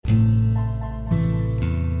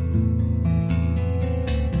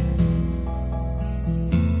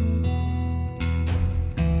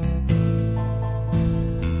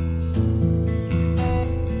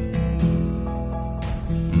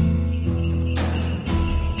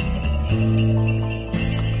Welcome.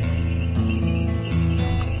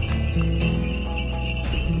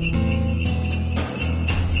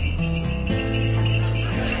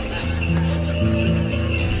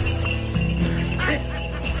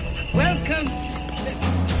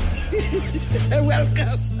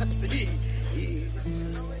 Welcome.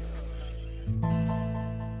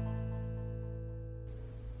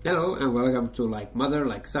 Hello and welcome to Like Mother,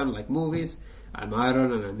 Like Son, Like Movies. I'm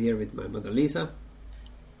Aaron and I'm here with my mother Lisa.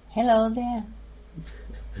 Hello there.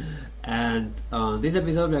 And on this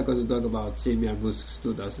episode we are going to talk about Jim Jarmusch's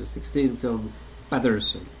 2016 film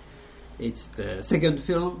Paterson. It's the second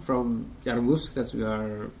film from Jarmusch that we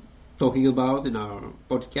are talking about in our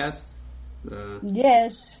podcast.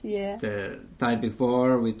 Yes, yeah. The time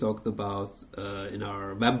before we talked about in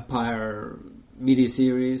our vampire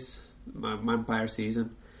mini-series, vampire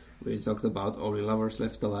season, we talked about Only Lovers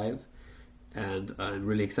Left Alive, and I'm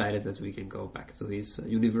really excited that we can go back to his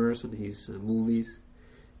universe and his movies.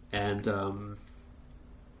 And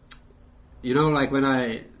you know, like when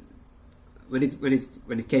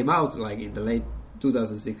it came out, like in the late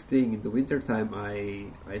 2016 in the winter time, I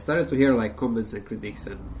started to hear like comments and critics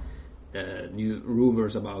and new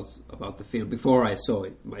rumors about the film before I saw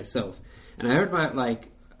it myself. And I heard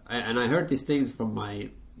I heard these things from my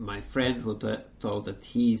friend who told that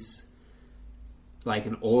he's like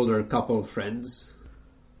an older couple of friends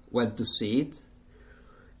went to see it,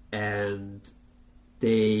 and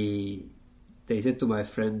they said to my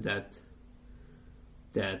friend that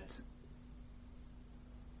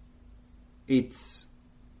it's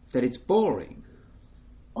boring.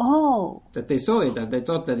 Oh. That they saw it and they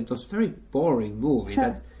thought that it was a very boring movie,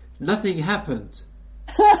 that nothing happened.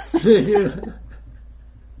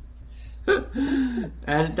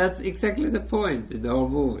 And that's exactly the point in the whole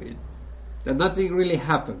movie. That nothing really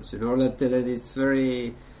happens, you know, that it's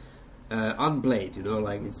very unplayed, you know,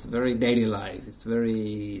 like it's very daily life, it's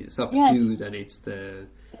very subdued, yes. And it's the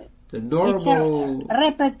normal... It's a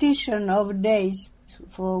repetition of days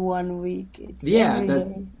for 1 week. It's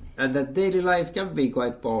and that daily life can be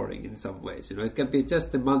quite boring in some ways, you know. It can be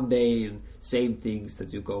just the mundane, same things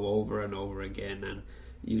that you go over and over again, and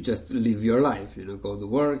you just live your life, you know, go to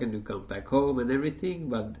work and you come back home and everything.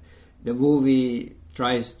 But the movie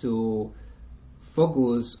tries to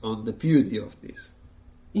focus on the beauty of this.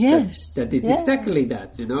 Yes. That it's exactly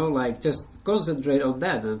that, you know, like just concentrate on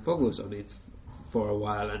that and focus on it for a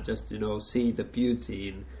while and just, you know, see the beauty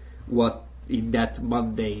in that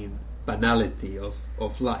mundane banality of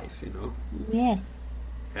life, you know. Yes.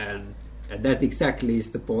 And that exactly is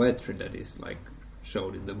the poetry that is like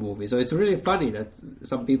shown in the movie. So it's really funny that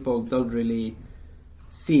some people don't really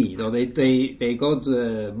see, you know, they go to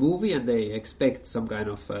the movie and they expect some kind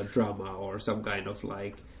of drama or some kind of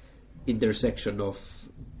like intersection of,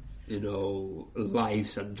 you know,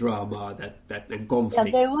 lives and drama that and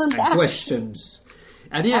conflicts and action. Questions.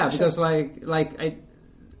 And action.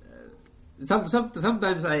 Because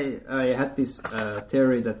sometimes I had this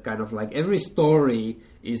theory that kind of like every story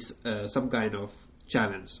is some kind of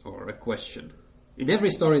challenge or a question. In every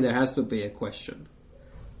story there has to be a question,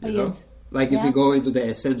 you know? Like if you go into the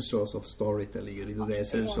essentials of storytelling and into the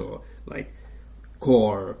essential like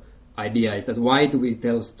core idea is that why do we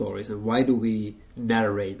tell stories and why do we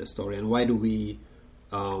narrate a story and why do we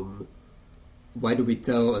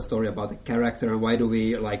tell a story about a character and why do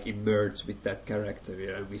we like emerge with that character, you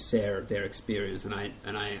know, and we share their experience. And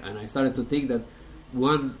I started to think that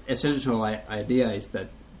one essential idea is that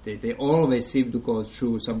they always seem to go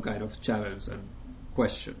through some kind of challenge and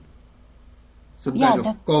question, some kind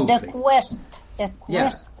of conflict. The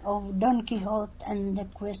quest of Don Quixote and the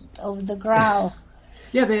quest of the Graal.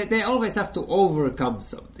 Yeah, they always have to overcome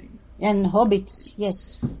something. And hobbits,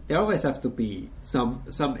 yes. There always have to be some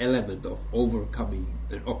element of overcoming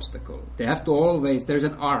an obstacle. They have to always, there's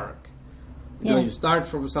an arc. You know, you start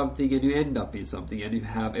from something and you end up in something and you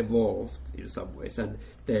have evolved in some ways. And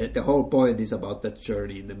the whole point is about that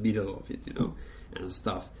journey in the middle of it, you know, and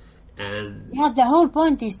stuff. And the whole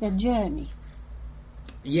point is the journey.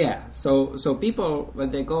 Yeah, so people,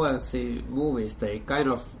 when they go and see movies, they kind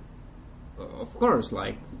of course,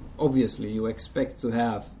 like, obviously you expect to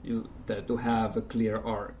have a clear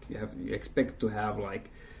arc. You expect to have, like,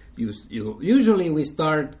 usually we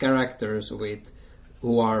start characters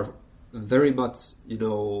who are very much, you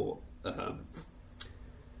know,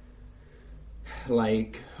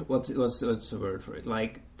 like, what's the word for it?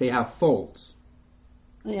 Like, they have faults.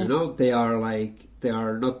 You know, they are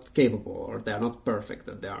not capable or they are not perfect,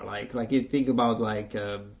 and they are like you think about like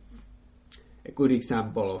a good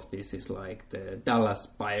example of this is like the Dallas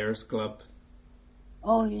Buyers Club.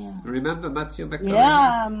 Oh yeah. Remember Matthew McConaughey?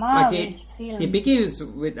 Yeah, Like marvelous film. he begins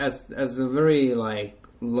with as a very like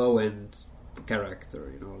low end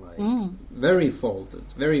character, you know, like very faulted,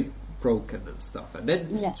 very broken and stuff. And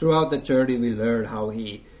then throughout the journey, we learn how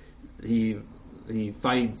he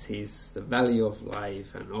finds the value of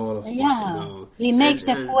life and all of this. You know. He makes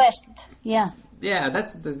a quest. Yeah. Yeah,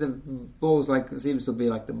 that's the most like seems to be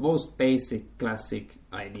like the most basic classic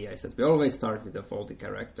idea is that we always start with a faulty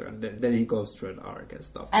character and then he goes through an arc and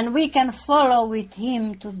stuff. And we can follow with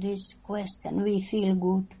him to this quest and we feel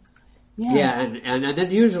good. Yeah, and then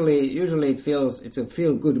usually it's a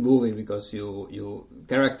feel good movie because you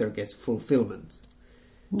character gets fulfillment.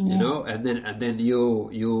 You know, and then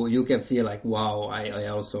you can feel like, wow, I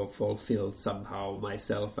also fulfilled somehow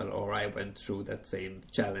myself, or I went through that same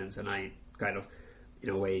challenge, and I kind of, in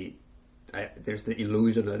a way, there's the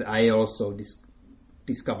illusion that I also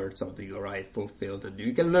discovered something, or I fulfilled, and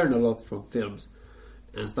you can learn a lot from films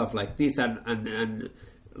and stuff like this, and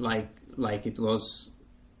like it was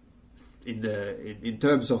in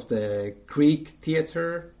terms of the Greek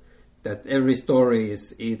theater, that every story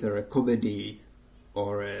is either a comedy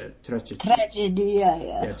or a tragedy.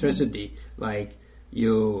 Yeah, tragedy. Like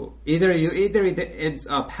either it ends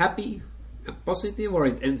up happy and positive, or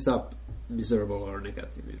it ends up miserable or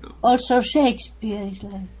negative. You know. Also, Shakespeare is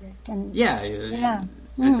like that. And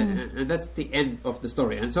and that's the end of the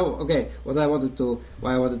story. And so, okay, why I wanted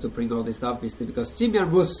to bring all this up is because Jim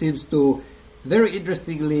Jarmusch seems to very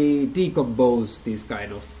interestingly decompose these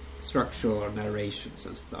kind of structural narrations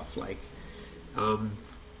and stuff like.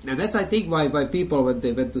 And that's, I think, why people, when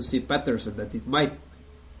they went to see Patterson, that it might...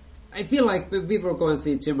 I feel like when people go and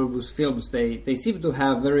see Jim Jarmusch films, they seem to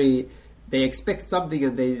have they expect something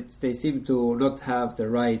and they seem to not have the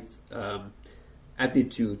right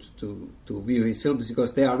attitude to view his films,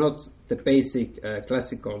 because they are not the basic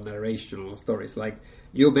classical narrational stories. Like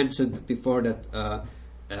you mentioned before that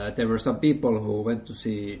there were some people who went to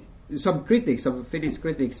see... Some Finnish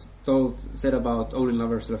critics said about Only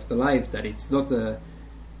Lovers Left Alive that it's not a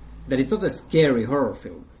scary horror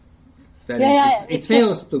film. It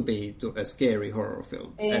fails to be a scary horror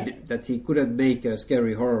film. And that he couldn't make a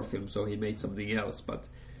scary horror film, so he made something else. But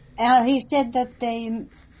he said that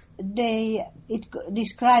it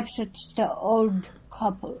describes the old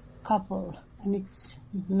couple, and it's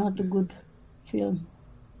not a good film.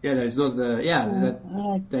 Yeah, there is not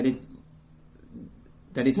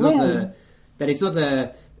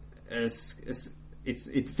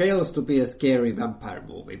it fails to be a scary vampire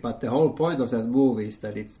movie, but the whole point of that movie is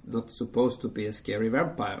that it's not supposed to be a scary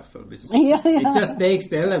vampire film. It just takes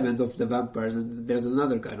the element of the vampires and there's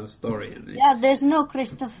another kind of story. There's no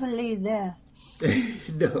Christopher Lee there.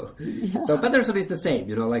 No. Yeah. So Patterson is the same,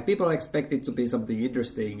 you know, like people expect it to be something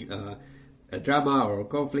interesting, a drama or a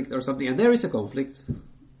conflict or something, and there is a conflict.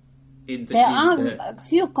 There are a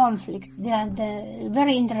few conflicts. They are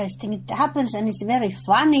very interesting. It happens, and it's a very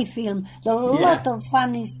funny film. There are a lot of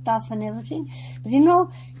funny stuff and everything. But you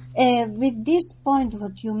know, with this point,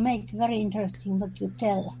 what you make very interesting, what you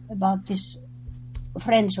tell about this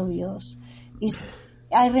friends of yours, is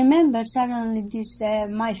I remember suddenly this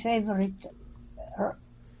my favorite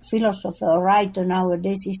philosopher or writer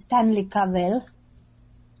nowadays is Stanley Cavell.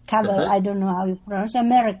 I don't know how you pronounce,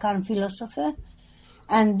 American philosopher.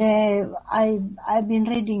 And I've been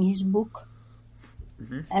reading his book,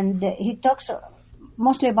 and he talks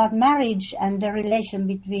mostly about marriage and the relation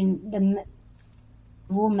between the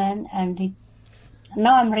woman and it.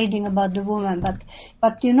 Now I'm reading about the woman,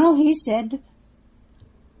 but you know, he said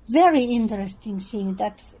very interesting thing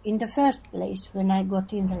that in the first place when I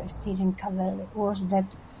got interested in Cavell was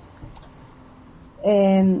that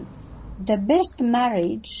the best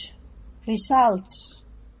marriage results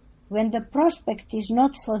when the prospect is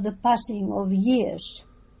not for the passing of years,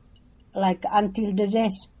 like until the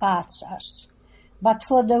death parts us, but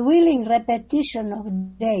for the willing repetition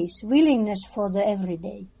of days, willingness for the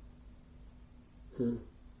everyday.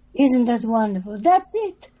 Isn't that wonderful? That's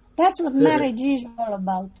it. That's what marriage is all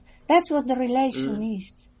about. That's what the relation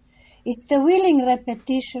is. It's the willing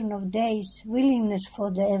repetition of days, willingness for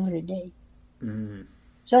the everyday.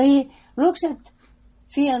 So he looks at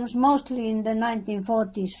films mostly in the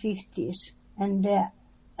 1940s, 50s, and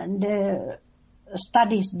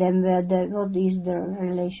studies them what is the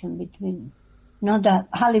relation between, not the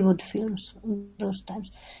Hollywood films those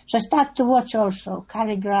times. So I start to watch also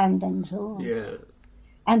Cary Grant and so on. Yeah.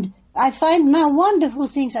 And I find now wonderful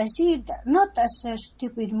things. I see it not as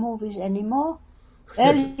stupid movies anymore.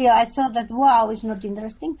 Earlier I thought that, wow, it's not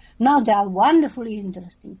interesting. Now they are wonderfully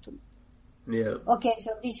interesting to me. Yeah. Okay,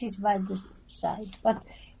 so this is by the side. But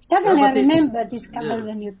Suddenly I remember this couple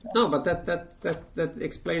when you talk. No, but that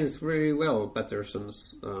explains very well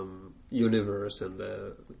Patterson's universe and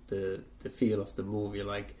the feel of the movie.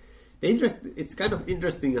 Like it's kind of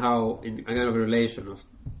interesting how in a kind of relation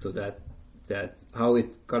to that how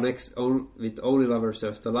it connects with Only Lovers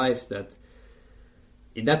Left Alive. That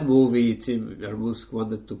in that movie Jim Jarmusch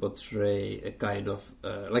wanted to portray a kind of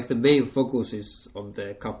like the main focus is on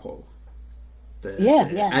the couple.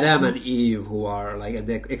 Adam and Eve, who are like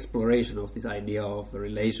the exploration of this idea of a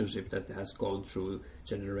relationship that has gone through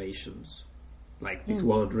generations, like this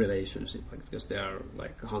one relationship, like because they are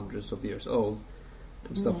like hundreds of years old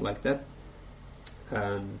and stuff like that.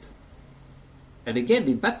 And again,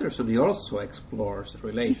 in Patterson, he also explores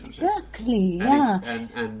relationships. Exactly,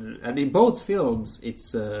 and in both films,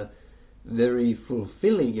 it's a very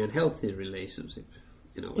fulfilling and healthy relationship.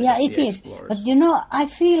 It is. But I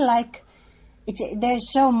feel like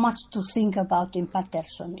there's so much to think about in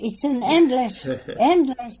Patterson. It's an endless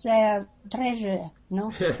treasure,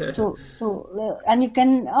 and you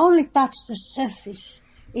can only touch the surface.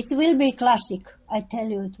 It will be classic. I tell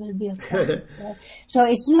you, it will be a classic. So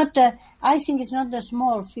it's not I think it's not a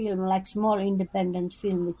small film, like small independent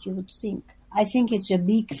film, which you would think. I think it's a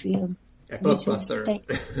big film. A blockbuster.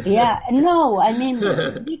 I mean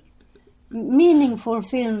big, meaningful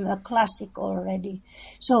film, a classic already.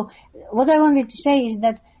 So what I wanted to say is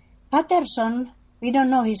that Patterson, we don't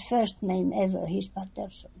know his first name ever. He's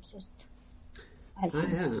Patterson, just I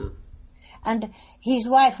think. And his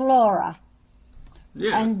wife Laura.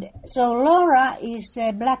 Yeah. And so Laura is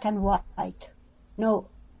black and white. No,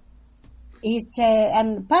 it's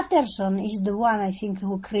and Patterson is the one I think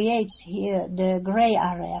who creates here the gray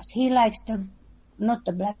areas. He likes not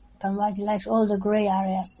the black and white. He likes all the gray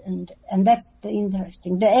areas, and that's the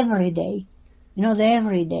interesting, the everyday, the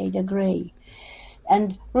everyday, the gray.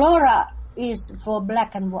 And Laura is for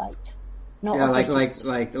black and white. No, like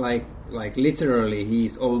literally,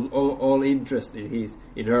 he's all interest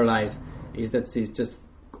in her life is that she's just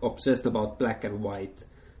obsessed about black and white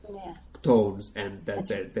tones, and that's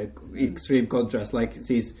the extreme contrast. Like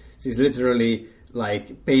she's literally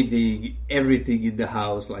like painting everything in the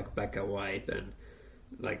house like black and white, and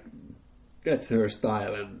like that's her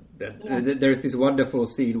style. And there's this wonderful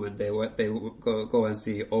scene when they go and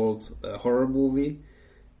see old horror movie,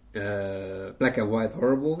 black and white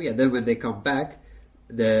horror movie, and then when they come back,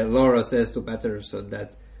 Laura says to Patterson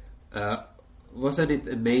that wasn't it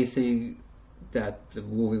amazing that the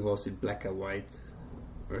movie was in black and white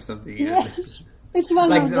or something? Yeah. It's one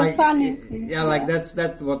of the funny things. Yeah, like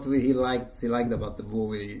that's what he liked. He liked about the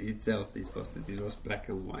movie itself. It was black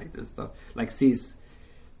and white and stuff. Like she's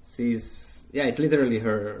it's literally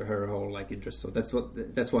her whole like interest. So that's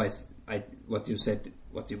why what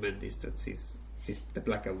you meant is that she's the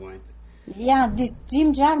black and white. Yeah, this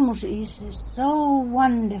Jim Jarmusch is so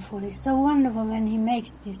wonderful. It's so wonderful when he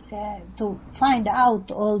makes this to find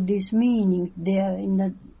out all these meanings there in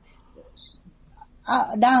the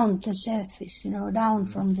down to the surface, down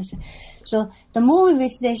from the. So the movie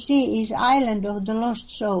which they see is Island of the Lost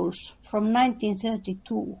Souls from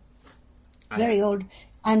 1932, very old.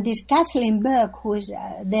 And this Kathleen Burke, who is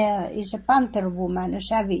there, is a Panther woman, a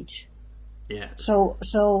savage. Yeah. So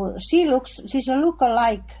she's a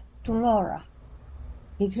look-alike to Laura.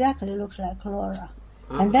 Exactly looks like Laura.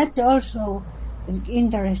 And that's also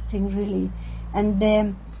interesting, really. And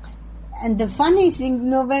the funny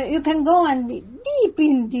thing, where you can go and deep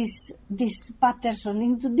in this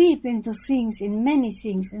Patterson, deep into things, in many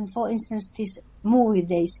things. And for instance, this movie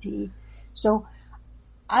they see. So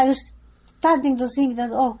I was starting to think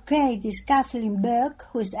that, okay, this Kathleen Burke,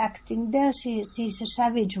 who is acting there, she's a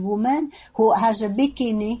savage woman who has a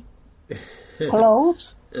bikini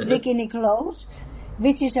clothes,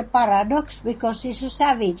 which is a paradox because she's a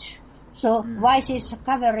savage. So why she's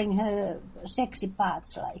covering her sexy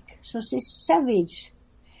parts like? So she's savage.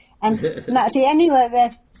 And now, see,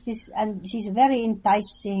 anyway, and she's very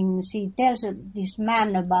enticing. She tells this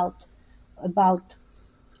man about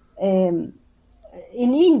in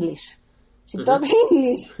English. She talks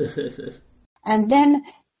English. And then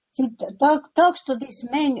she talks to this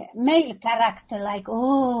male character like,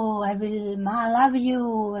 I will love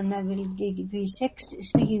you and I will give you sex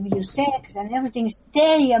and everything,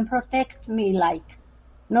 stay and protect me like.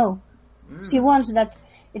 No. She wants that.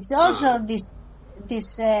 It's also this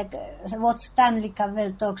what Stanley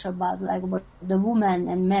Cavell talks about, like what the woman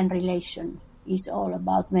and man relation is all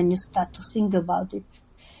about when you start to think about it.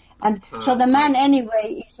 And so the man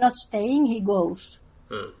anyway is not staying, he goes.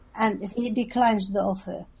 And he declines the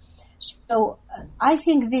offer. So I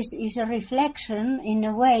think this is a reflection in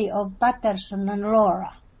a way of Patterson and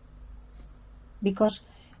Laura. Because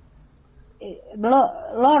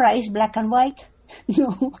Laura is black and white,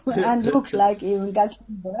 and looks like even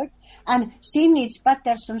Gothenburg. And she needs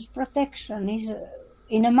Patterson's protection. Is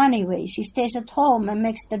in a money way. She stays at home and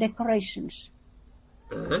makes the decorations.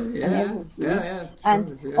 And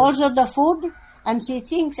also the food. And she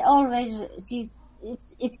thinks always.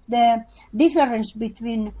 It's the difference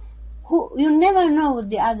between who you never know what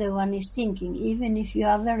the other one is thinking, even if you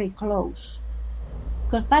are very close.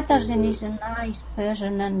 Because Patterson is a nice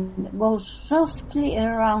person and goes softly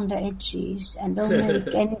around the edges and don't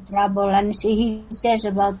make any trouble. And he says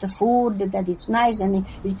about the food that it's nice and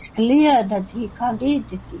it's clear that he can't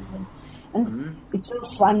eat it even. And it's so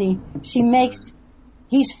funny. She makes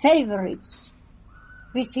his favorites,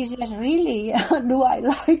 which he says, really, do I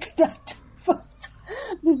like that?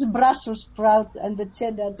 These Brussels sprouts and the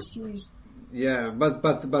cheddar cheese. Yeah, but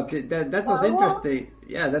that was interesting.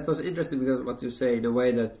 Yeah, that was interesting because what you say in a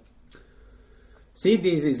way that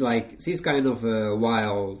this is like she's kind of a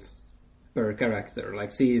wild per character.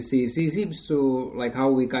 Like she seems to, like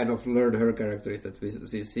how we kind of learn her character is that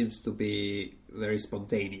she seems to be very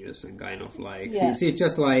spontaneous and kind of like she's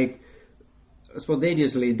just like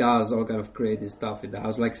spontaneously does all kind of creative stuff in the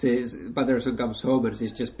house. Like Patterson comes home and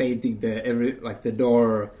she's just painting the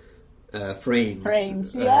door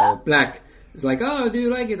frames black. It's like, oh, do you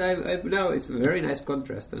like it? I know it's a very nice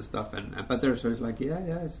contrast and stuff. And Patterson is like,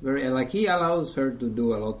 yeah, it's very like he allows her to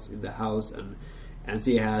do a lot in the house, and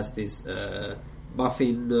she has this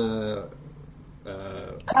muffin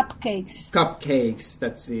cupcakes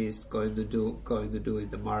that she's going to do in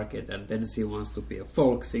the market, and then she wants to be a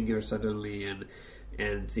folk singer suddenly, and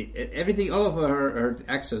everything, all of her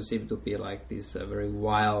actions seem to be like this very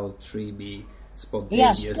wild, dreamy,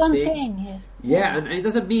 spontaneous thing. Yeah, and it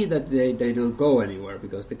doesn't mean that they don't go anywhere,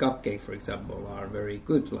 because the cupcake, for example, are very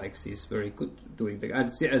good. Like she's very good doing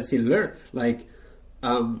and she learned. Like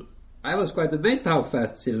I was quite amazed how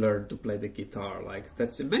fast she learned to play the guitar. Like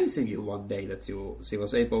that's amazing. In one day that she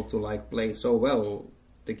was able to like play so well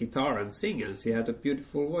the guitar and sing, and she had a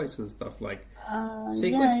beautiful voice and stuff. Like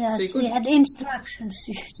she had instructions.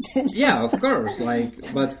 She said. Yeah, of course. Like,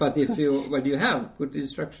 but if when you have good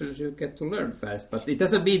instructions, you get to learn fast. But it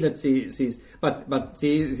doesn't mean that she seems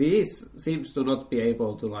to not be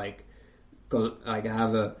able to like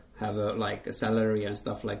have a like a salary and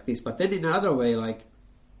stuff like this. But then in another way, like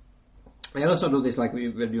I also noticed, like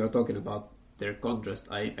when you are talking about their contrast,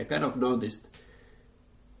 I kind of noticed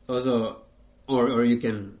also, or you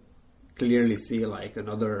can clearly see like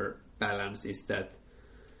another balance is that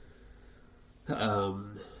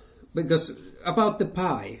because about the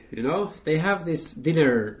pie, they have this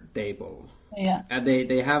dinner table, and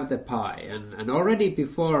they have the pie, and already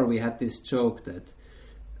before we had this joke that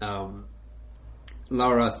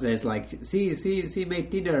Laura says like she made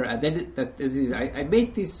dinner, and then I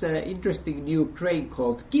made this interesting new grain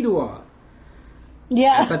called quinoa.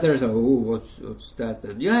 Yeah. But there's what's that?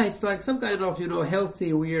 And it's like some kind of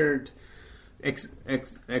healthy, weird,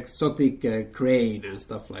 exotic grain and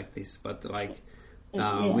stuff like this. But like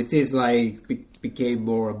which is like became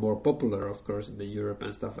more and more popular, of course, in the Europe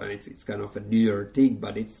and stuff. And it's kind of a newer thing,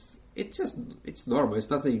 but it's normal. It's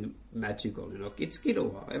nothing magical, It's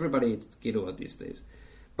quinoa. Everybody eats quinoa these days.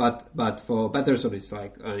 But for Patterson, it's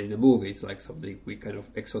like in the movie, it's like something kind of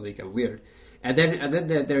exotic and weird. And then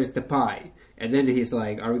there is the pie, and then he's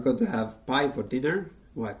like, "Are we going to have pie for dinner?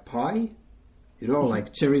 Like pie,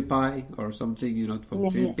 like cherry pie or something,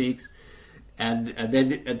 from Twin Peaks." And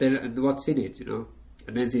then what's in it, And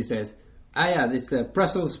then she says, it's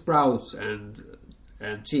Brussels sprouts and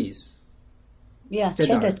cheese." Yeah,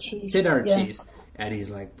 cheddar cheese. Cheddar cheese. And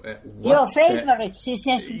he's like, what? Your favorite. She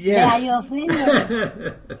says they are your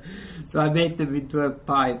favorite. So I made them into a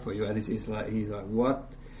pie for you. And he's like,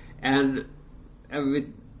 what?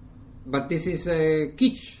 But this is a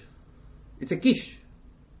quiche. It's a quiche.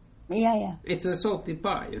 Yeah. It's a salty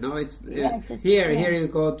pie, Here you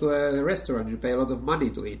go to a restaurant, you pay a lot of money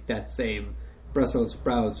to eat that same Brussels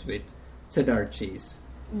sprouts with cheddar cheese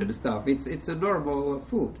and stuff. It's a normal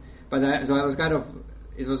food. But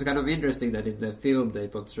it was kind of interesting that in the film they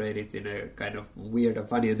portrayed it in a kind of weird and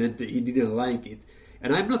funny, and then he didn't like it.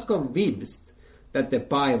 And I'm not convinced that the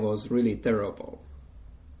pie was really terrible,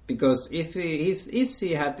 because if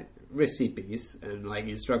she had recipes and like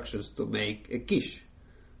instructions to make a quiche,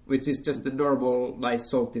 which is just a normal nice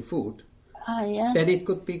salty food, then it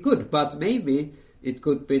could be good. But maybe it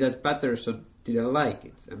could be that Patterson didn't like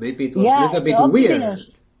it, and maybe it was a little bit weird.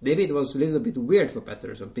 Maybe it was a little bit weird for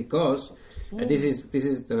Patterson, because this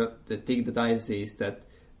is the thing that I see, is that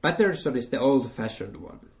Patterson is the old-fashioned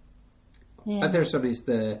one. Yeah. Patterson is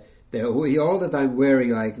he all the time wearing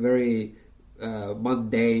like very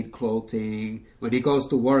mundane clothing. When he goes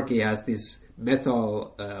to work, he has this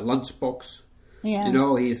metal lunchbox. Yeah. You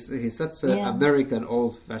know, he's such an American,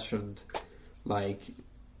 old-fashioned, like,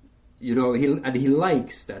 you know, he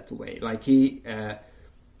likes that way. Like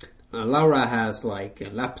Laura has like a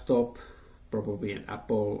laptop, probably an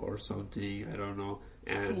Apple or something, I don't know,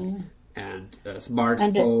 and a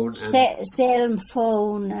smartphone and cell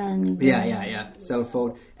phone and cell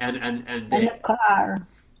phone and a car.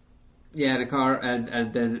 Yeah, the car,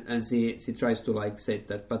 and then she tries to like say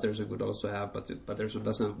that Patterson could also have, but Patterson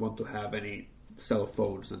doesn't want to have any cell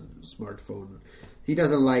phones and smartphone. He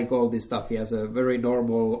doesn't like all this stuff. He has a very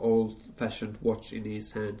normal, old-fashioned watch in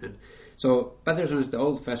his hand, and so Patterson is the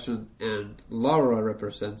old-fashioned, and Laura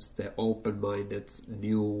represents the open-minded,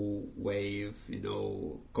 new wave, you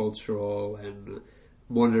know, cultural and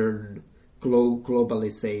modern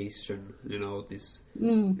globalization. You know, this,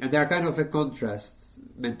 and they're kind of a contrast,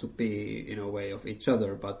 meant to be in a way of each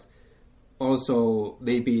other, but also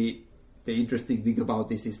maybe the interesting thing about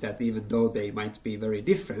this is that even though they might be very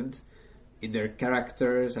different in their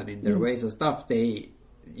characters and in their ways and stuff,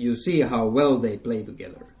 you see how well they play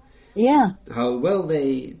together. Yeah. How well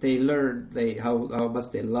they learn, how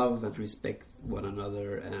much they love and respect one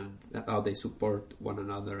another, and how they support one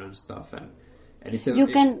another and stuff. And it's you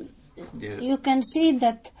can see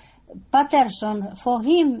that Patterson, for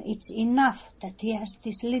him, it's enough that he has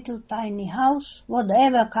this little tiny house,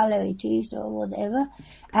 whatever color it is or whatever,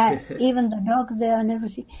 and even the dog there and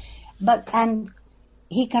everything. And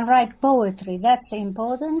he can write poetry. That's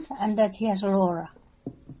important, and that he has Laura.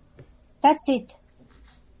 That's it.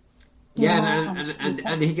 Yeah,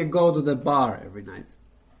 and he can go to the bar every night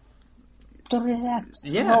to relax.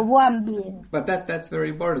 Yeah. Or one beer. But that's very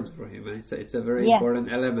important for him. It's a very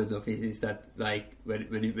important element of it. Is that like when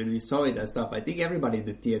we saw it and stuff? I think everybody in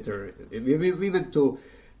the theater. We went to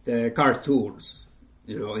the cartoons.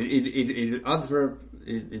 You know, in Antwerp,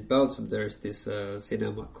 in Belgium, there's this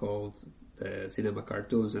cinema called the Cinema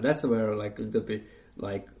Cartoons, and that's where like a little bit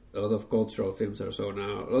like a lot of cultural films are so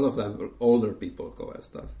now. A lot of them older people go and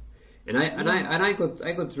stuff. And I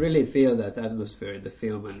could really feel that atmosphere in the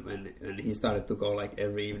film, and when he started to go like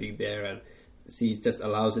every evening there, and she just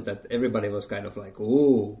allows it, that everybody was kind of like,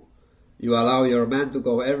 "Ooh, you allow your man to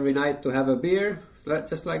go every night to have a beer,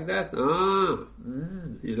 just like that?"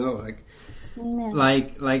 You know,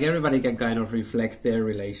 like everybody can kind of reflect their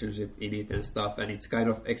relationship in it and stuff, and it's kind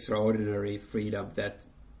of extraordinary freedom that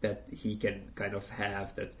he can kind of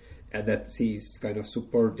have that. And that he's kind of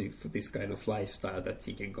supportive for this kind of lifestyle, that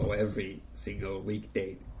he can go every single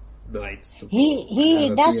weekday night. He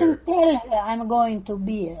doesn't tell her I'm going to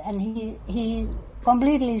beer, and he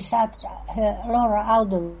completely shuts Laura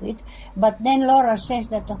out of it. But then Laura says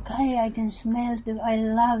that, okay, I can smell I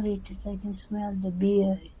love it. I can smell the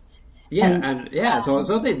beer. Yeah,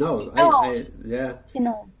 so they know. You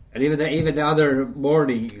know. And even the other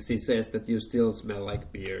morning, she says that you still smell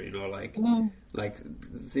like beer. You know, like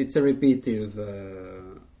it's a repetitive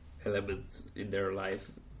element in their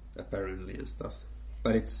life, apparently, and stuff.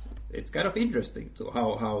 But it's kind of interesting to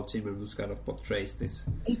how Zimmerman kind of portrays this.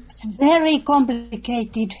 It's very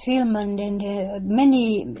complicated film, and in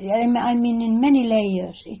many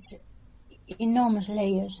layers. It's enormous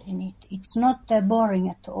layers in it. It's not boring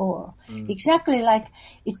at all. Exactly like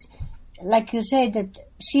it's. Like you say that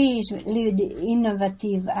she is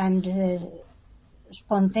innovative and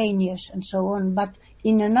spontaneous and so on, but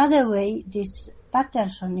in another way, this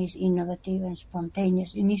Patterson is innovative and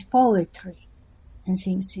spontaneous in his poetry and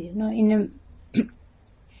things. You know,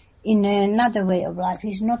 in another way of life,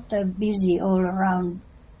 he's not busy all around.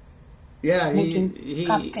 Yeah,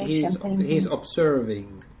 he's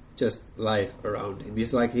observing just life around him.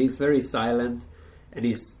 He's very silent, and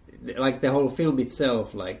he's. Like the whole film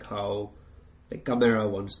itself, like how the camera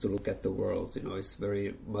wants to look at the world, you know, it's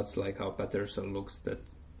very much like how Patterson looks. That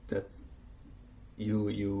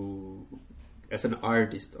you as an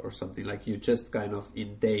artist or something, like you just kind of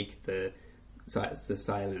intake the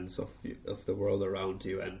silence of the world around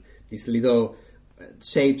you, and these little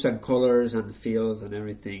shapes and colors and feels and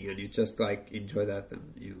everything, and you just like enjoy that,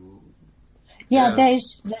 and you. Yeah,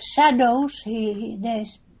 there's the shadows.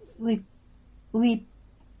 We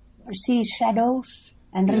see shadows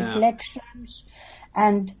and reflections,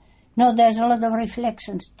 and there's a lot of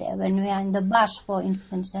reflections there when we are in the bus, for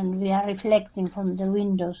instance, and we are reflecting from the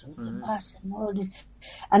windows of the bus and all this.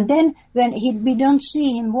 And then when we don't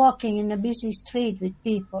see him walking in a busy street with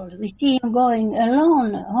people, we see him going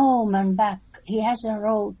alone home and back. He has a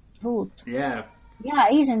route. Yeah,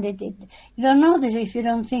 isn't it? You don't notice if you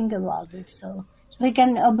don't think about it. So we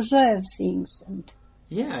can observe things and.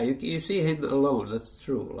 Yeah, you see him alone. That's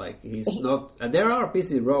true. Like he's not. And there are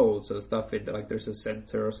busy roads and stuff in like there's a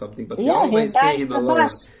center or something, but you always see him alone.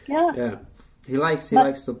 Bus. Yeah. He likes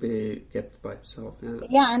to be kept by himself. Yeah.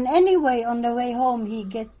 Yeah, and anyway, on the way home,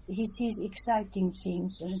 he sees exciting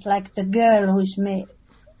things. It's like the girl who's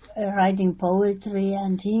writing poetry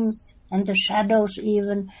and things, and the shadows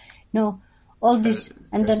even. All this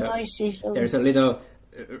and the noises. There's a little.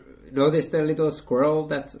 Notice the little squirrel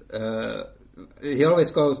that. He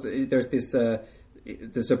always goes. There's this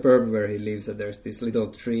the suburb where he lives, and there's this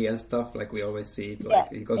little tree and stuff. Like we always see it.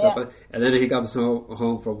 Like he goes up, and then he comes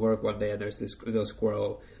home from work one day, and there's this little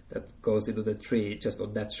squirrel that goes into the tree just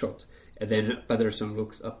on that shot. And then Patterson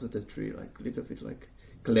looks up to the tree, like a little bit like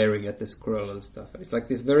glaring at the squirrel and stuff. It's like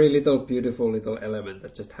this very little, beautiful little element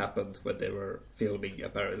that just happened when they were filming,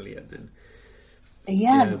 apparently, and then.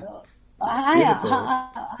 Yeah.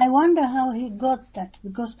 I wonder how he got that,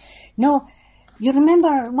 because you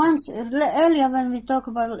remember once earlier when we talked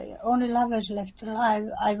about Only Lovers Left Alive,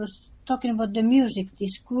 I was talking about the music, the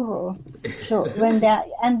squirrel. So so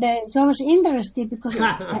I was interested because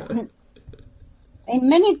in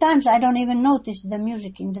many times I don't even notice the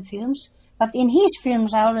music in the films, but in his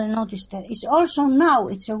films I already noticed that. It's also now,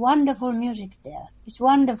 it's a wonderful music there. It's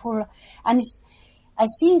wonderful, and I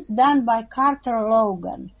see it's done by Carter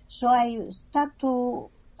Logan. So I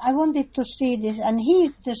wanted to see this, and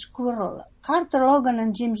he's the squirrel. Carter Logan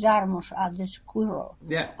and Jim Jarmusch are the squirrel.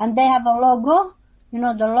 Yeah. And they have a logo.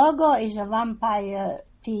 The logo is a vampire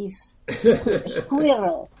teeth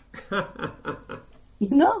squirrel.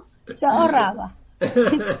 It's a orava.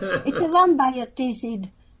 It's a vampire teethed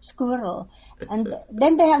squirrel. And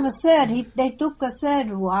then they have a third. They took a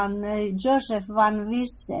third one, Joseph van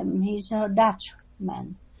Wissem. He's a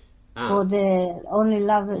Dutchman. For the Only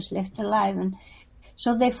Lovers Left Alive. And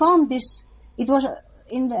so they found this. It was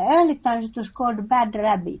in the early times. It was called Bad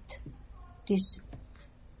Rabbit. Before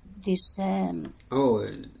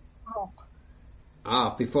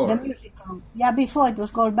the music group. Yeah, before it was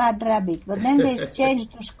called Bad Rabbit, but then they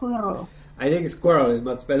changed to Squirrel. I think Squirrel is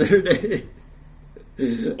much better. Yeah,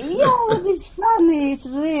 but it's funny. It's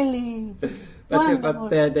really. But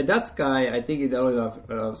the Dutch guy, I think in the Only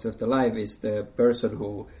Lovers Left Alive, is the person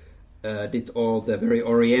who did all the very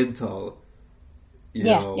oriental,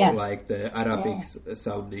 like the Arabic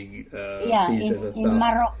sounding pieces and stuff. In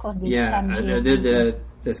Morocco, and then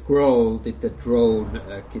the Squirrel did the drone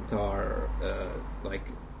guitar, like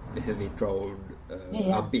the heavy drone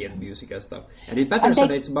ambient music and stuff. And in Patterson,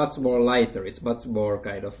 it's much more lighter. It's much more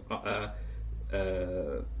kind of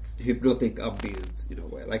hypnotic ambient in a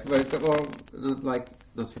way, not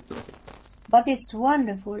hypnotic. But it's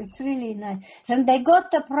wonderful. It's really nice. And they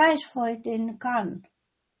got the prize for it in Cannes,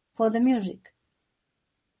 for the music.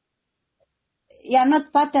 Yeah,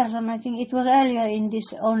 not Patterson. I think it was earlier in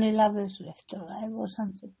this Only Lovers Left Alive or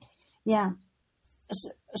something. Yeah.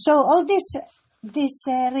 So all this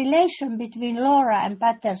relation between Laura and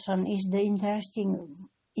Patterson is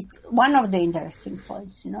it's one of the interesting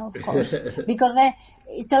points, of course, because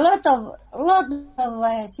it's a lot of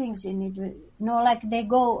things in it. Like he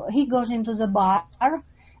goes into the bar,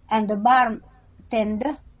 and the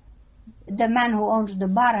bartender, the man who owns the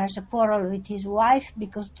bar, has a quarrel with his wife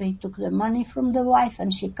because they took the money from the wife,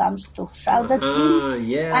 and she comes to shout at him.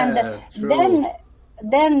 Yeah, and true.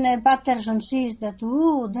 Then Patterson sees that,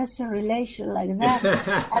 that's a relation like that.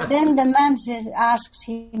 And then the man asks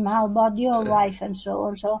him, how about your wife, and so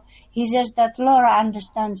on. So he says that Laura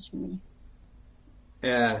understands me.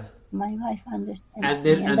 Yeah. My wife understands and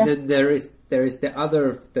me. Then, and then there is the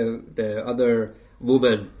other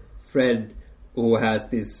woman friend who has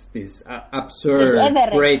this absurd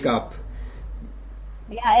breakup.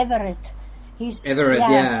 Yeah, Everett. Everett,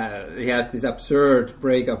 yeah. He has this absurd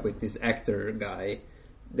breakup with this actor guy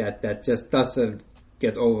that just doesn't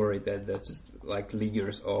get over it, and that just like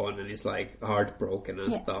lingers on, and is like heartbroken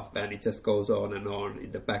and stuff, and it just goes on and on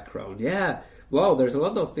in the background. Yeah, wow, there's a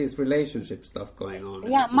lot of this relationship stuff going on.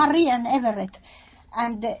 Yeah, Marie and Everett.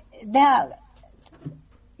 And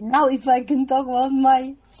now if I can talk about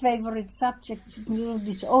my favorite subjects,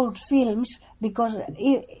 these old films, because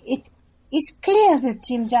it's clear that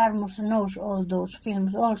Jim Jarmusch knows all those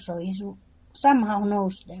films also. He somehow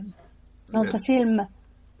knows them. Not the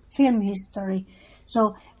film history.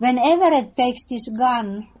 So when Everett takes this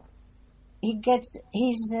gun, he gets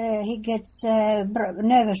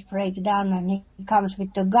nervous breakdown, and he comes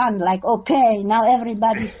with the gun like, okay, now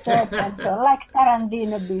everybody stop, and so like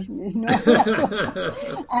Tarantino business,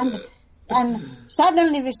 and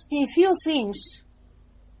suddenly we see few things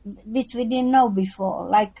which we didn't know before,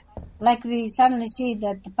 like we suddenly see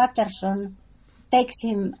that Patterson takes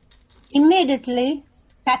him immediately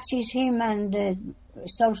catches him and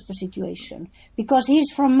solves the situation. Because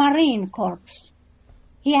he's from Marine Corps.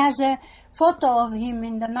 He has a photo of him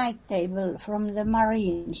in the night table from the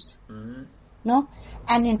Marines. Mm-hmm. No?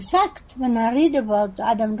 And in fact, when I read about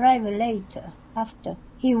Adam Driver later, after,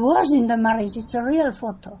 he was in the Marines. It's a real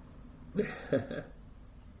photo.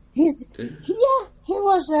 He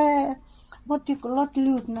was what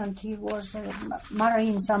lieutenant? He was a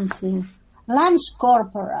Marine something. Lance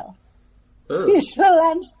Corporal. Oh. He's a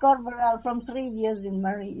Lance Corporal from 3 years in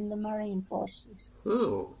the Marine Forces.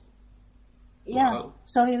 Oh. Yeah, Wow.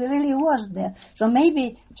 so he really was there. So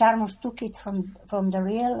maybe Jarmusch took it from the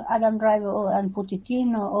real Adam Driver and put it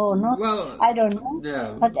in or not. Well, I don't know.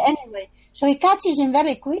 yeah. But anyway, so he catches him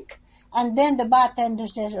very quick, and then the bartender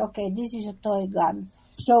says, "Okay, this is a toy gun."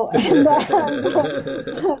 So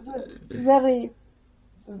very,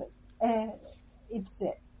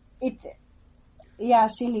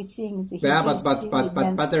 silly thing. Yeah, but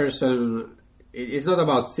Patterson, it's not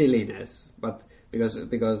about silliness, but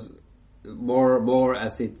because more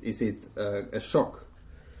as it is a shock.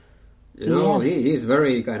 You know, he's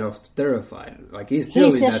very kind of terrified. Like he's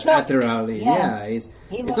still in that laterally. Yeah, it's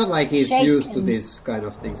not like he's shaken. used to this kind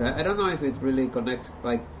of things. I don't know if it really connects.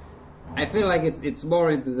 Like, I feel like it's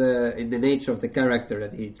more in the nature of the character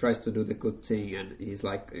that he tries to do the good thing, and he's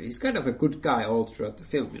kind of a good guy all throughout the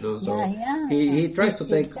film. You know, so he tries to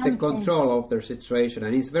take the control of their situation,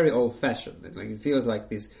 and he's very old fashioned. Like it feels like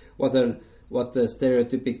this what the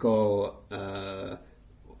stereotypical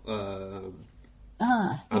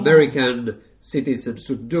American citizen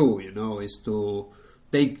should do, you know, is to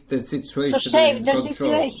take the situation to save in the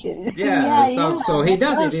control. situation. So he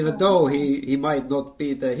does it, even though he might not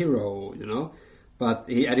be the hero, you know. But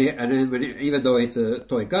even though it's a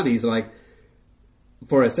toy gun, he's like,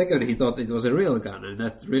 for a second he thought it was a real gun, and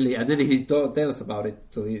that's really. And then he tells about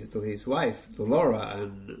it to his wife, to Laura,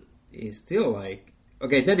 and he's still like,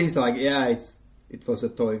 okay. Then he's like, yeah, it was a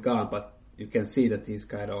toy gun, but you can see that he's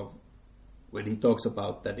kind of, when he talks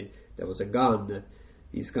about that there was a gun, that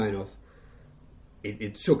he's kind of.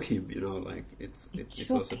 It shook him, you know, like it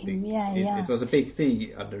was a big, it was a big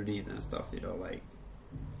thing underneath and stuff, you know,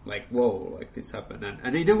 like whoa, like this happened,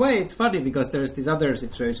 and in a way it's funny because there's this other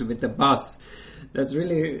situation with the bus that's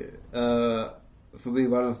really for me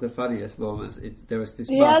one of the funniest moments. There was this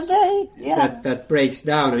bus that breaks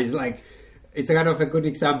down, and it's a kind of a good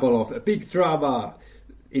example of a big drama.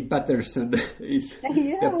 In Patterson,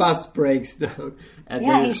 the bus breaks down. And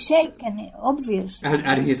he's shaken, obviously.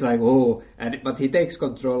 And he's like, oh, but he takes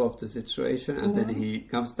control of the situation, and then he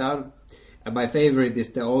comes down. And my favorite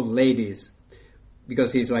is the old ladies,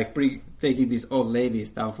 because he's like taking these old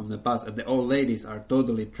ladies down from the bus, and the old ladies are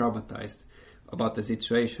totally traumatized about the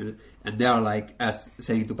situation, and they are like, as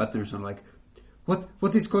saying to Patterson, like,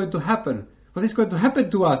 what is going to happen? What is going to happen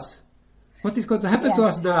to us? What is going to happen to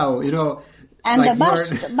us now? You know. And like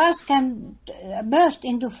the bus can burst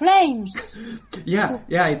into flames.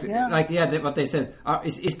 What they said.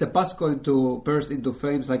 Is the bus going to burst into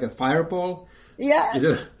flames like a fireball? Yeah. You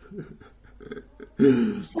know?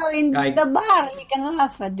 So in the bar, you can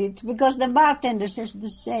laugh at it because the bartender says the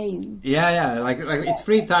same. Yeah. Like it's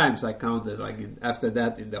 3 times I counted. Like after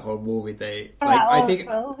that, in the whole movie, I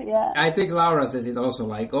think Laura says it also.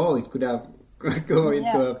 Like, oh, it could have go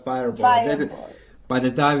into a fireball. Then, by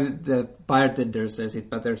the time the bartender says it,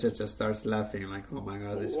 Patterson just starts laughing like, oh my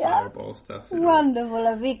god, this fireball stuff. You know?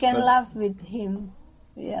 Wonderful. We can laugh with him.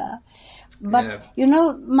 Yeah. But, you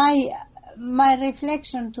know, my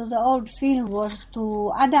reflection to the old film was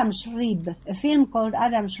to Adam's Rib, a film called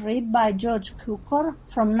Adam's Rib by George Cukor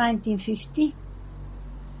from 1950.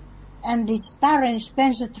 And it's starring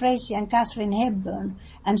Spencer Tracy and Katharine Hepburn.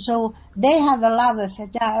 And so they have a love affair.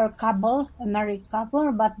 They are a couple, a married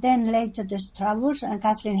couple, but then later there's troubles, and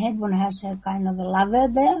Katharine Hepburn has a kind of a lover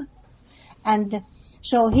there. And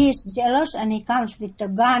so he's jealous, and he comes with a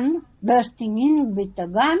gun, bursting in with a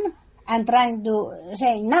gun, and trying to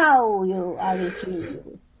say, now I will kill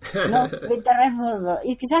you. No, with a revolver,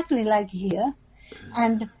 exactly like here.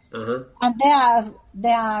 And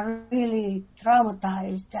they are really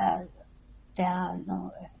traumatized. They are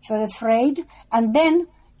very afraid. And then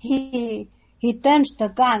he turns the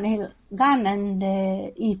gun and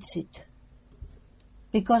eats it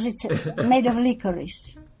because it's made of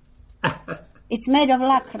licorice. It's made of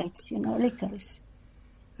licorice, licorice.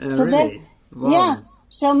 So really? Wow.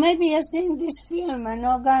 So maybe you've seen this film and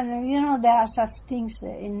there are such things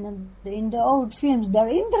in the old films. There are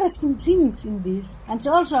interesting things in this, and it's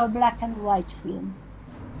also a black and white film.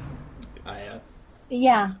 Yeah.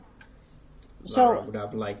 Yeah. Laura would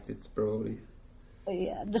have liked it probably.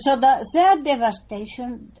 So the third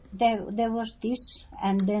devastation, there was this,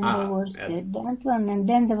 and then there was that one, and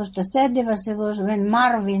then there was the third devastation was when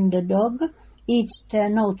Marvin the dog eats the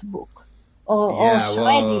notebook. Or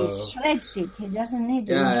shreds it. He doesn't need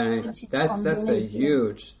it. Yeah, that's a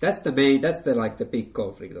huge. That's the big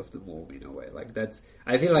conflict of the movie in a way. Like that's.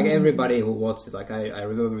 I feel like everybody who watched it, like I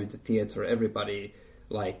remember in the theater, everybody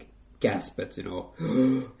like gasped.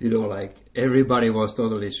 Like everybody was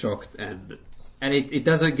totally shocked, and it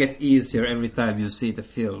doesn't get easier every time you see the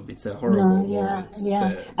film. It's a horrible moment.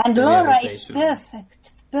 And Laura is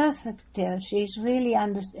perfect there. She's really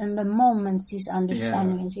in the moment she's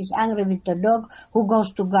understanding. She's angry with the dog who goes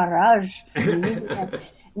to garage. And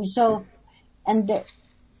so, and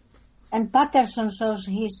Patterson shows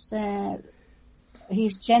his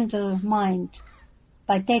gentle mind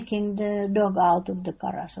by taking the dog out of the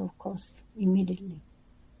garage, of course, immediately.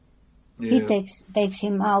 He takes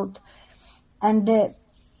him out, and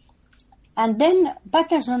then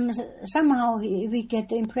Patterson, somehow we get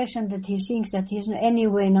the impression that he thinks that he's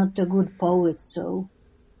anyway not a good poet, so,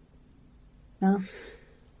 no?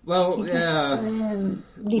 Well,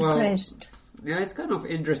 depressed. It's kind of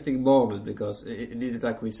interesting moment because,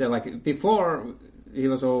 like we said, like before he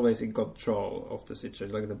was always in control of the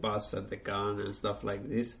situation, like the bus and the gun and stuff like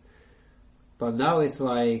this. But now it's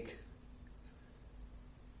like,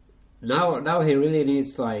 Now he really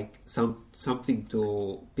needs like something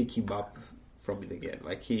to pick him up from it again.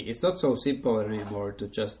 Like it's not so simple anymore to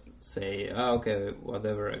just say, okay,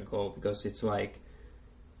 whatever, and go, because it's like,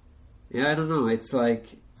 I don't know. It's like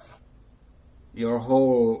your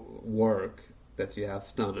whole work that you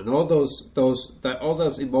have done, and all those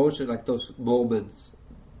emotions, like those moments.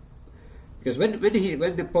 Because when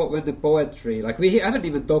the poetry, like we haven't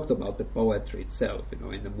even talked about the poetry itself,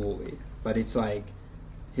 in the movie, but it's like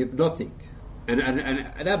hypnotic, and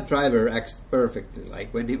Adam Driver acts perfectly.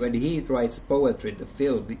 Like when he writes poetry in the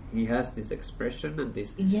film, he has this expression and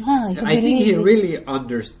this. I think he really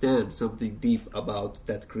understands something deep about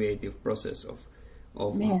that creative process of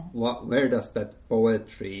where does that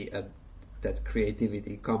poetry and that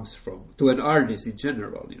creativity comes from to an artist in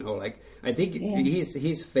general. Like I think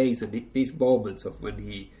his face and these moments of when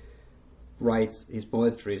he writes his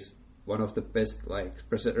poetry is one of the best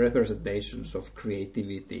representations of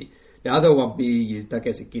creativity. The other one being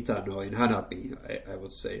Takeshi Kitano in Hanabi, I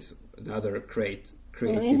would say, is another great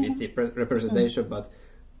creativity representation. But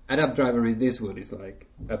Adam Driver in this one is like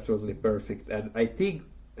absolutely perfect, and I think,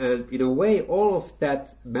 in a way, all of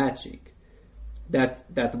that magic,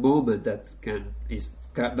 that moment that is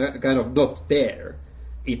kind of not there,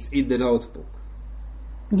 it's in the Notebook.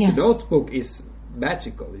 The Notebook is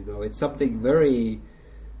magical. It's something very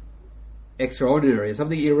extraordinary,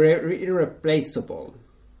 something irreplaceable.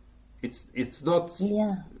 It's not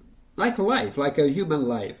like life, like a human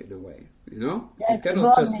life in a way. You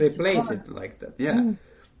cannot just replace it like that.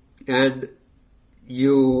 And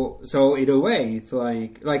so in a way it's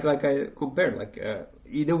like I compared,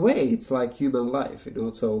 in a way it's like human life.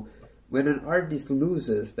 So when an artist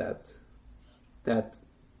loses that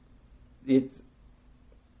it's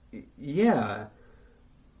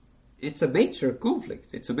a major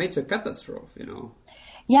conflict. It's a major catastrophe,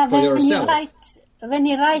 Yeah, for yourself. When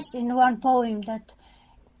he writes in one poem that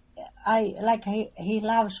he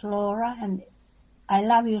loves Laura, and I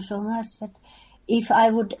love you so much that if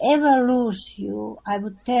I would ever lose you, I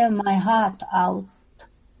would tear my heart out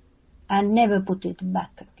and never put it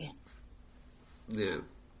back again. Yeah.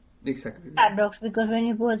 Exactly. Paradox, because when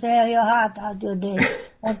you tear your heart out, you're dead.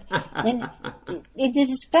 But then it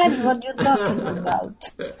describes what you're talking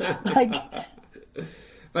about.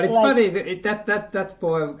 But it's funny that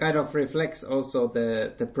poem kind of reflects also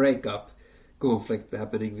the breakup conflict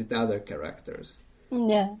happening with other characters.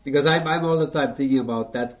 Yeah. Because I'm all the time thinking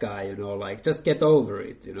about that guy, just get over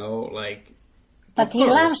it, But he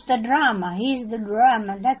loves the drama. He's the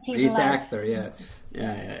drama. That's his life. He's the actor, yeah.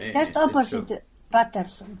 Just opposite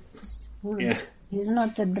Patterson. He's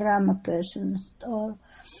not a drama person at all.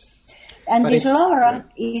 And this Laura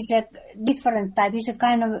is a different type.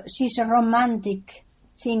 She's a romantic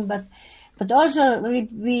thing, but also we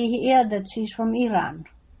hear that she's from Iran.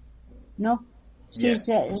 No? She's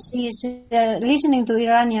listening to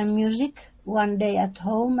Iranian music one day at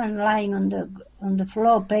home and lying on the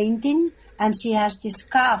floor painting, and she has this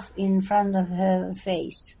scarf in front of her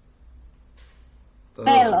face.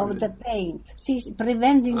 Smell of the paint. She's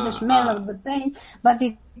preventing the smell of the paint, but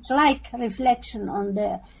it's like reflection on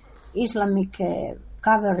the Islamic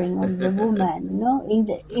covering of the woman.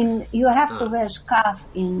 You have to wear scarf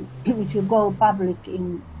if you go public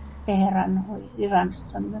in Tehran or Iran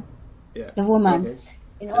somewhere. Yeah. The woman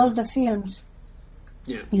in all the films.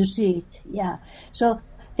 Yeah. You see it, yeah. So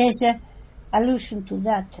there's a allusion to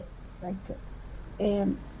that,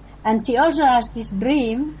 and she also has this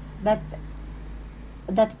dream that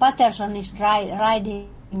Patterson is riding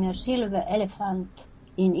a silver elephant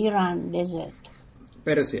in Iran desert.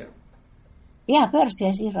 Persia. Yeah, Persia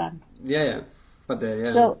is Iran. Yeah. But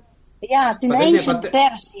yeah. So, it's in ancient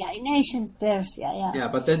Persia, yeah. Yeah,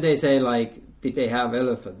 but then they say, like, did they have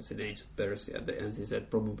elephants in ancient Persia? And she said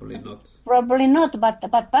probably not. Probably not,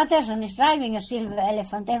 but Patterson is driving a silver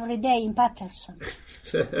elephant every day in Patterson.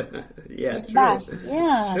 Yeah, It's true. bad.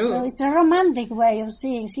 Yeah, True. so it's a romantic way of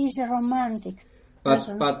seeing. She's a romantic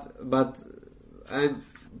person. But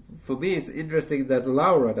for me it's interesting that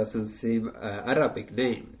Laura doesn't seem an Arabic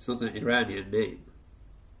name. It's not an Iranian name.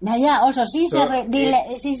 Now, yeah, also she's So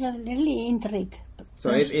she's a really intrigue. So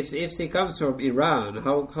if she comes from Iran,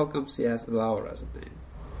 how come she has Laura as a name?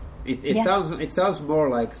 It sounds more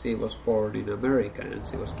like she was born in America and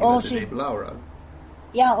she was given the name Laura.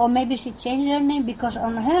 Yeah, or maybe she changed her name because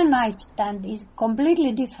on her nightstand is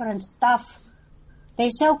completely different stuff. They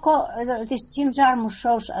this Jim Jarmusch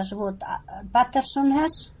shows us what Patterson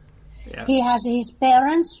has. Yeah. He has his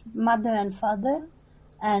parents, mother and father,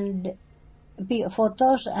 and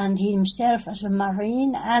photos, and himself as a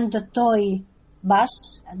Marine, and the toy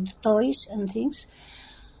bus and toys and things.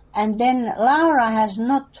 And then Laura has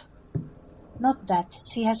not that.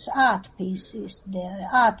 She has art pieces there,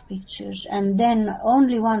 art pictures, and then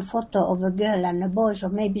only one photo of a girl and a boy, so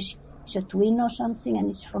maybe she's a twin or something, and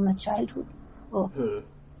it's from her childhood.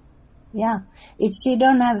 Yeah, she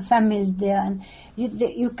don't have a family there, and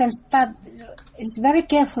you can start. It's very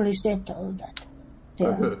carefully set all that.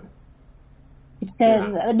 There. It's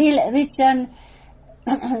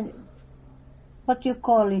what you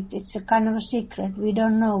call it? It's a kind of a secret. We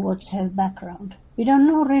don't know what's her background. We don't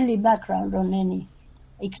know really background on any,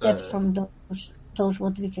 except from those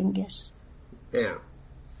what we can guess. Yeah.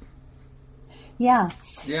 Yeah.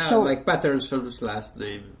 Yeah, so, like Patterson's last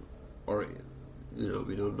name, or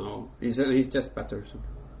we don't know. He's just Patterson.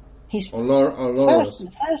 His Laura's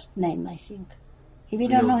first name, I think. We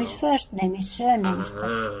don't know his first name. His surname.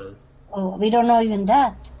 Oh, we don't know even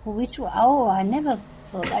that. Which one? Oh, I never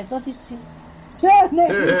thought. I thought it's his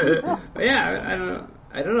surname. Yeah,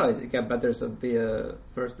 I don't know. It can Patterson be a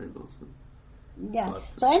first name also. Yeah. But.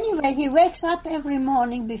 So anyway, he wakes up every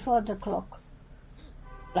morning before the clock,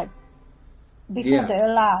 like before the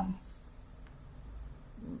alarm.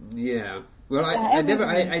 Yeah. Well, I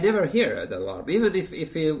never hear the alarm, even if he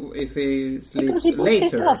sleeps because he puts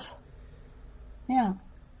later. It off. Yeah.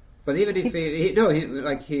 But even if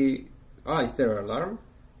is there an alarm?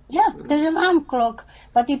 Yeah, there's an alarm clock,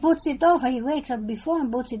 but he puts it off. He wakes up before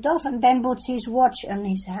and puts it off, and then puts his watch on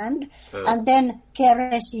his hand, and then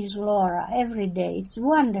caresses Laura every day. It's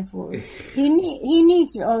wonderful. He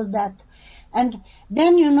needs all that, and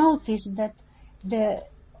then you notice that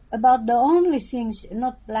about the only things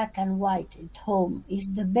not black and white at home is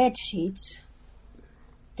the bed sheets.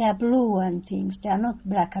 They are blue and things. They are not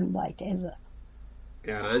black and white ever.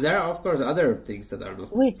 Yeah, and there are of course other things that are not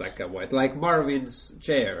black and white, like Marvin's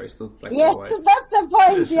chair is not black and white. Yes, that's the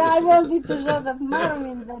point. Yeah, I wanted to show that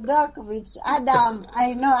Marvin, the dog, which Adam,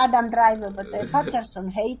 I know Adam Driver, but Patterson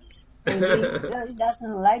hates. He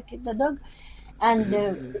doesn't like it, the dog. And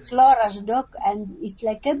it's Laura's dog, and it's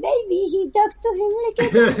like a baby. She talks to him like a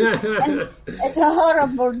baby. And it's a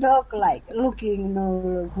horrible dog, like looking,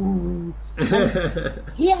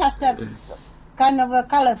 he has that kind of a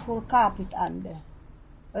colorful carpet under.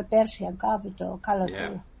 A Persian carpet or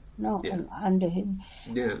colorful, under him.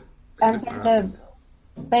 Yeah. And the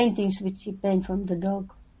paintings which he painted from the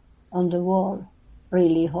dog on the wall,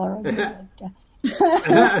 really horrible.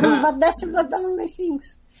 But that's about the only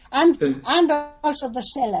things. And also the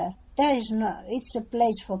cellar. There is it's a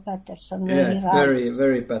place for Patterson where he writes. Very,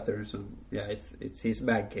 very Patterson. Yeah, it's his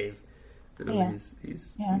man cave. His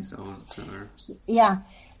own cellar. Yeah.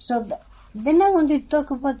 So then I want to talk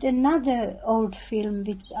about another old film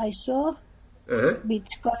which I saw, which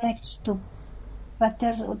connects to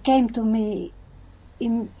Patterson, came to me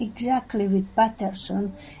exactly with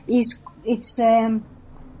Patterson. It's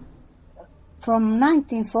from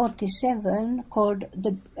 1947 called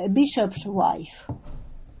The Bishop's Wife.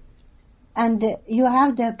 And you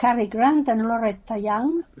have the Cary Grant and Loretta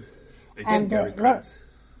Young. I don't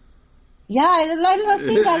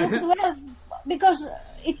think I looked well, because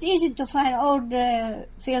it's easy to find old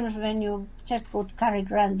films when you just put Cary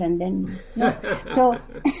Grant and then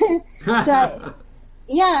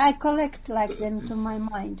I collect like them to my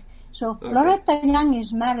mind. So Loretta Young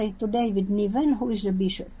is married to David Niven, who is a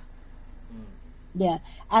bishop. Yeah,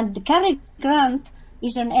 and Cary Grant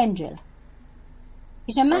is an angel.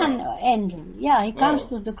 He's a man angel. Yeah, he comes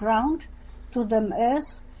to the ground, to the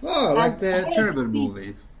earth. Oh, like the German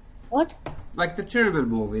movie. What? Like the German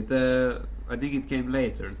movie. I think it came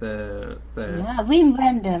later. Yeah, Wim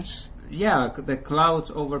Wenders. Yeah, the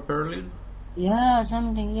clouds over Berlin. Yeah,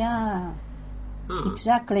 something. Yeah. Huh.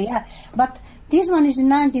 Exactly, yeah. But this one is in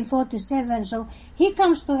 1947, so he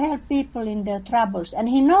comes to help people in their troubles, and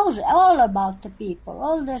he knows all about the people,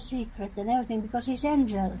 all their secrets and everything, because he's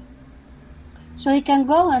angel. So he can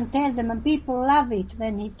go and tell them, and people love it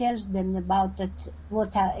when he tells them about it,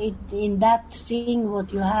 in that thing,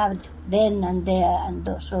 what you had then and there, and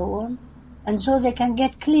so on. And so they can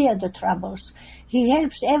get clear the troubles. He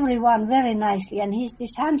helps everyone very nicely, and he's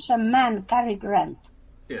this handsome man, Cary Grant.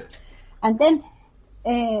 Yeah. And then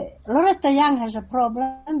Loretta Young has a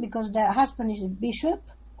problem because the husband is a bishop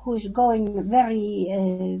who is going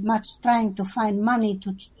very much trying to find money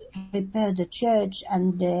to repair the church,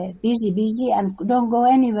 and busy and don't go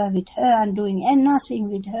anywhere with her and doing nothing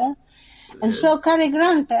with her. And so Cary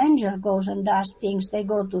Grant, the angel, goes and does things. They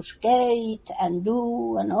go to skate and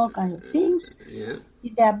do and all kinds of things. Yeah.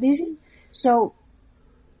 They are busy. So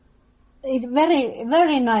it's very,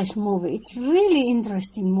 very nice movie. It's really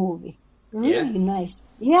interesting movie. Really nice.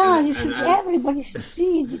 Yeah, everybody should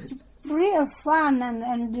see it. It's real fun and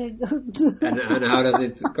how does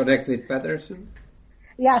it connect with Patterson?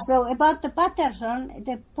 Yeah, so about the Patterson,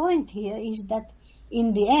 the point here is that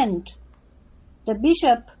in the end, the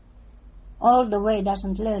bishop all the way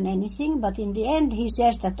doesn't learn anything, but in the end he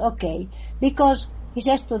says that okay, because he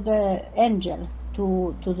says to the angel,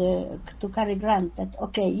 to Cary Grant, that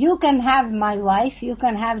okay, you can have my wife, you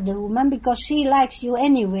can have the woman, because she likes you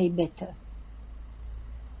anyway better.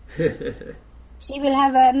 She will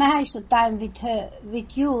have a nicer time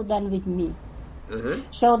with you than with me.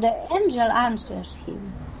 So the angel answers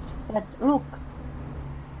him that look,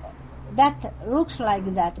 that looks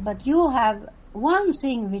like that, but you have one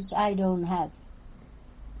thing which I don't have,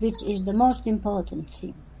 which is the most important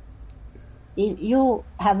thing. You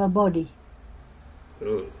have a body.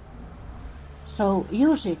 So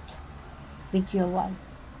use it with your wife.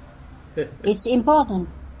 It's important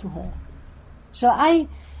to her. So I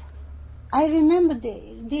remember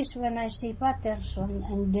this when I see Patterson,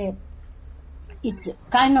 and it's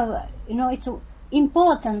kind of, it's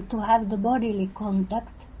important to have the bodily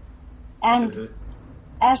contact, and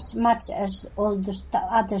as much as all the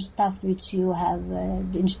other stuff which you have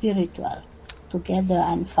in spiritual together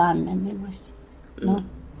and fun and everything,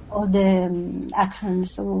 all the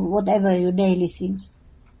actions or whatever your daily things.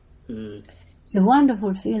 It's a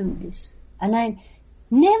wonderful film, this, and I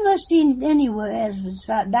never seen it anywhere else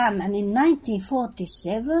done. And in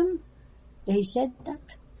 1947, they said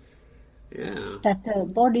that. Yeah. That the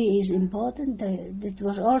body is important. It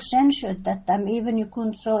was all censored that time. Even you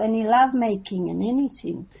couldn't show any love making and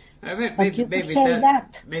anything. But you could say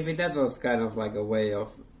that. Maybe that was kind of like a way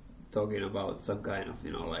of talking about some kind of,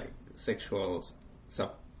 like sexual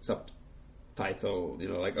subtitle.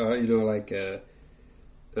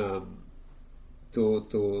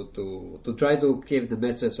 To try to give the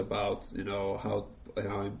message about how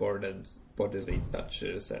important bodily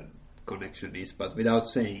touches and connection is, but without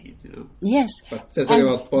saying it, Yes. But just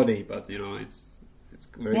about body, but it's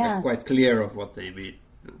very quite clear of what they mean.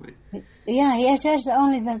 Yeah, he says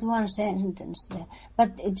only that one sentence there.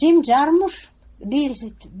 But Jim Jarmusch deals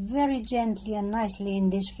it very gently and nicely in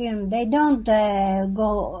this film. They don't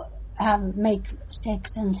make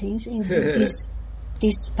sex and things in this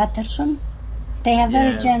Patterson. They have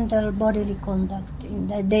very gentle bodily contact.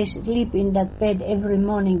 They sleep in that bed every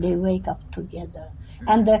morning. They wake up together,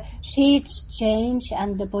 and the sheets change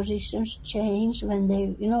and the positions change when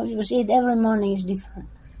they, you see it every morning is different.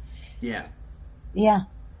 Yeah. Yeah,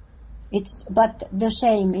 but the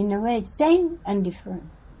same in a way. It's same and different.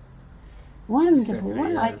 Wonderful.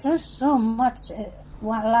 Exactly, I just so much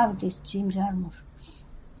love this Jim Jarmusch.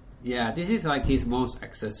 Yeah, this is like his most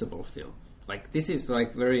accessible film. Like this is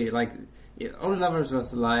like very like. Only Lovers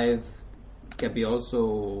Left Alive can be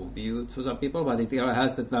also viewed for some people, but it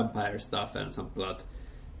has that vampire stuff and some blood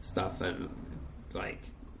stuff, and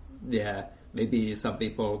maybe some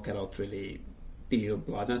people cannot really feel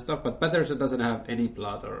blood and stuff, but Patterson doesn't have any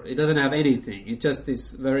blood, or it doesn't have anything. It just is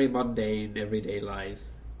very mundane, everyday life.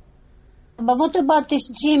 But what about this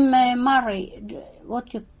Jim Murray?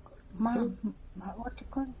 What you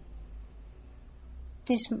call it?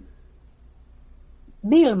 This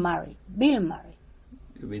Bill Murray.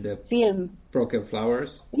 You mean the film Broken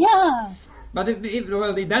Flowers? Yeah. But in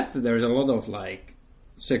that there's a lot of like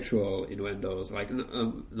sexual innuendos, like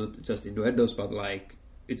not just innuendos, but like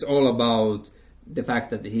it's all about the fact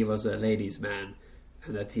that he was a ladies' man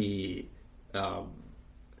and that he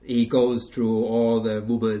he goes through all the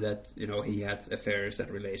women that he had affairs and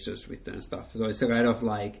relations with and stuff. So it's a kind of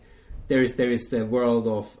like there is the world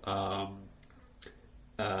of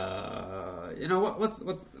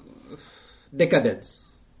what decadence.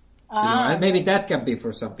 And maybe that can be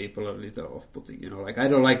for some people a little off-putting. Like I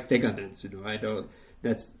don't like decadence. I don't.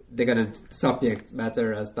 That's decadent subject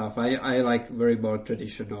matter and stuff. I like very more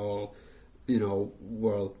traditional,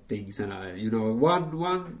 world things, and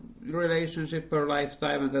one relationship per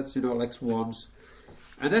lifetime, and that's like Swans,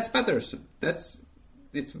 and that's Patterson.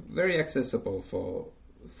 It's very accessible for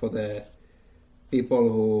the people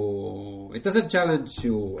who it doesn't challenge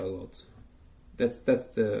you a lot. That's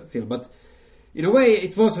the film, but in a way,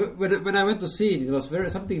 it was when I went to see it, it was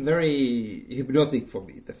something very hypnotic for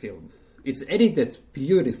me. The film. It's edited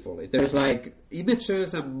beautifully. There's like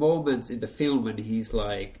images and moments in the film when he's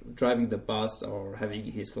like driving the bus or having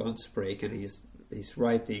his lunch break and he's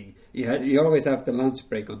writing. You always have the lunch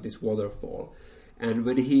break on this waterfall, and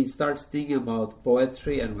when he starts thinking about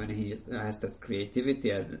poetry and when he has that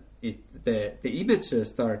creativity and the images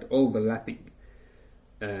start overlapping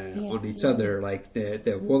on each other, like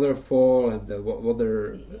the waterfall and the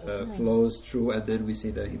water flows through, and then we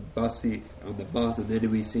see the Himbasi on the bus, and then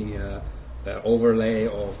we see overlay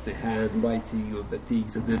of the handwriting of the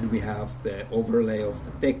things, and then we have the overlay of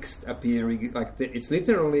the text appearing. Like it's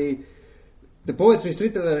literally the poetry is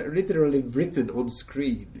literally written on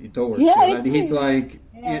screen in towards you, and he's like,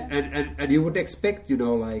 and you would expect,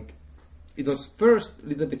 like it was first a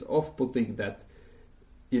little bit off-putting that,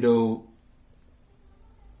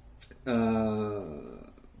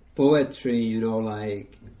 poetry,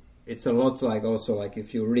 like it's a lot like also like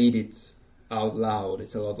if you read it out loud,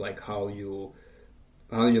 it's a lot like how you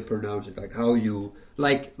pronounce it, like how you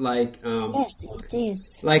yes, it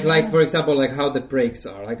is. Like for example, like how the breaks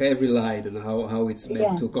are, like every line and how it's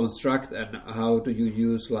meant to construct, and how do you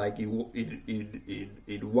use like in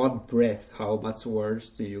one breath how much words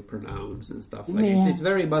do you pronounce and stuff like it's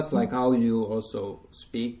very much like how you also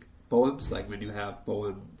speak poems, like when you have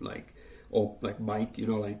poem like Mike,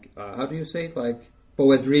 like how do you say it, like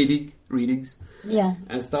poet readings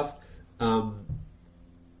and stuff.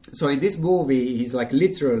 So in this movie he's like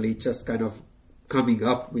literally just kind of coming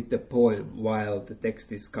up with the poem while the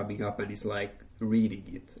text is coming up, and he's like reading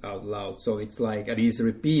it out loud. So it's like, and he's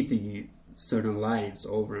repeating certain lines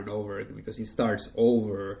over and over because he starts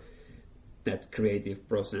over that creative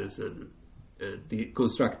process and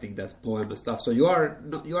constructing that poem and stuff. So you are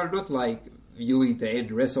not like viewing the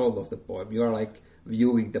end result of the poem. You are like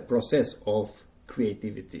viewing the process of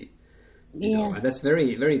creativity. And that's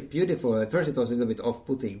very, very beautiful. At first it was a little bit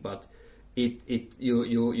off-putting, but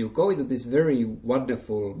you go into this very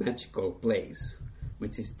wonderful, magical place,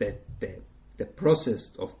 which is the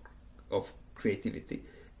process of creativity,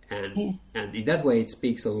 and in that way it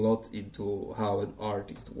speaks a lot into how an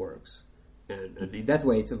artist works, and in that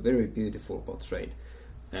way it's a very beautiful portrait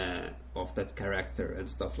of that character and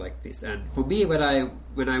stuff like this. And for me, when I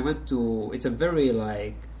went to, it's a very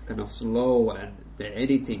like kind of slow, and the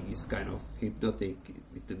editing is kind of hypnotic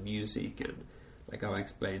with the music and like how I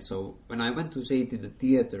explained. So when I went to see it in the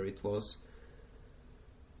theater, it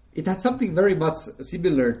had something very much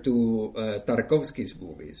similar to Tarkovsky's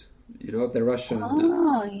movies. The Russian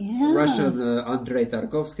Andrei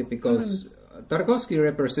Tarkovsky, because Tarkovsky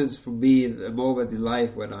represents for me a moment in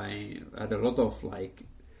life when I had a lot of like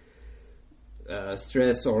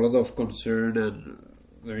stress or a lot of concern and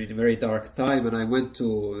very, very dark time, and I went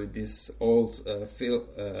to this old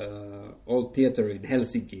theater in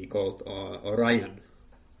Helsinki called Orion,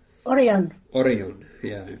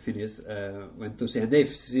 in Finnish. Went to see, and they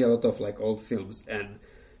see a lot of like old films, and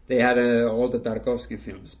they had all the Tarkovsky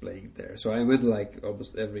films playing there. So I went like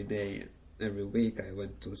almost every day, every week. I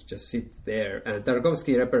went to just sit there, and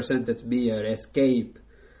Tarkovsky represented me an escape,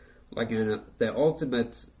 like the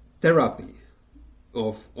ultimate therapy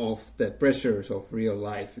of the pressures of real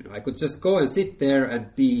life. I could just go and sit there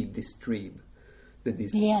and be in this dream,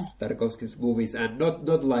 these Tarkovsky's movies, and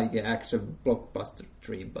not like an action blockbuster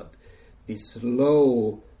dream, but this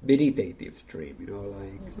slow meditative dream.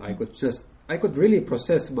 Like I could really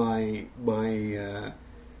process my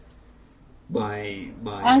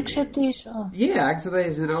anxieties.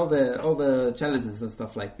 Anxieties and all the challenges and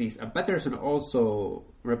stuff like this. And Patterson also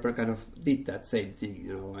kind of did that same thing.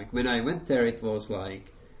 Like when I went there, it was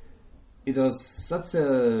such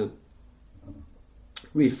a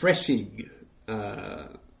refreshing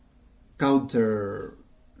counter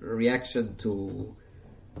reaction to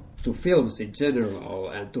films in general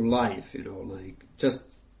and to life. Like just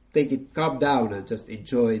calm down and just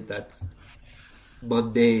enjoy that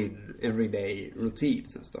mundane everyday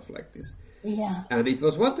routines and stuff like this. Yeah. And it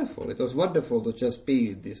was wonderful. It was wonderful to just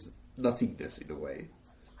be in this nothingness in a way.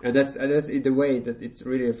 And that's in the way that it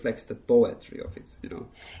really reflects the poetry of it, you know.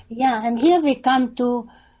 Yeah, and here we come to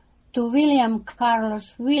William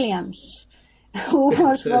Carlos Williams, who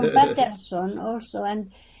was from Patterson also,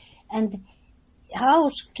 and how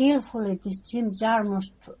skillfully this Jim Jarmusch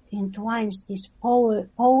entwines this poet,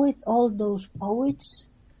 all those poets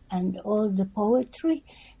and all the poetry,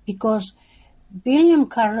 because William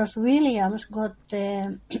Carlos Williams got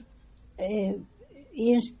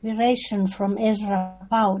inspiration from Ezra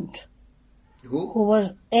Pound. Who was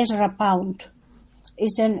Ezra Pound?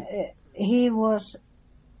 He was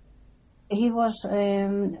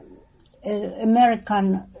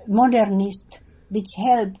American modernist, which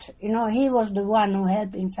helped. You know, he was the one who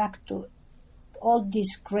helped, in fact, to all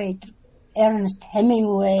these great Ernest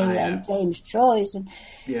Hemingway and James Joyce and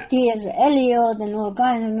T.S. Eliot and all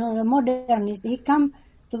kinds of the modernists. He come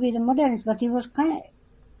to be the modernist, but he was kind of,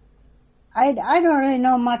 I don't really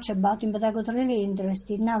know much about him, but I got really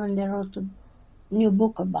interested now when they wrote a new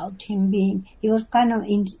book about him he was kind of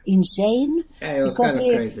insane. Yeah, he was because kind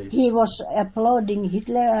of crazy. He was applauding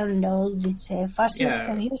Hitler and all these fascists,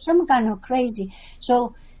 and he was some kind of crazy.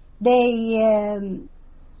 So they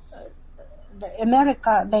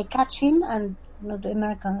catch him, and not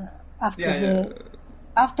America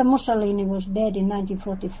after Mussolini was dead in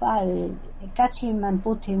 1945, they catch him and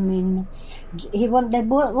put him in. They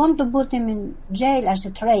want to put him in jail as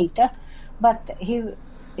a traitor, but he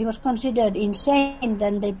was considered insane.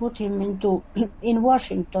 Then they put him in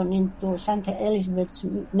Washington into St. Elizabeth's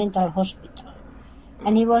mental hospital,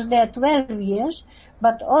 and he was there 12 years.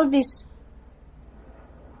 But all this,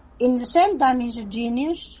 in the same time, he's a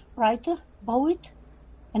genius writer, poet.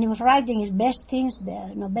 And he was writing his best things there,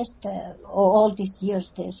 all these years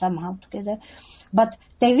there somehow together. But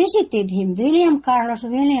they visited him. William Carlos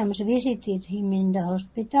Williams visited him in the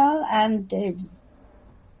hospital, and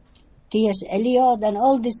T.S. Eliot and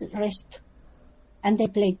all this rest. And they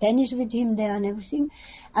played tennis with him there and everything.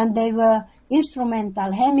 And they were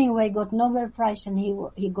instrumental. Hemingway got Nobel Prize, and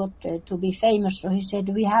he got to be famous. So he said,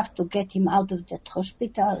 we have to get him out of that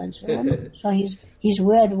hospital and so on. So his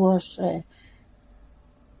word was...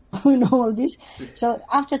 all this. So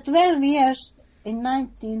after 12 years, in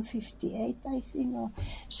 1958, I think,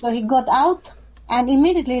 so he got out and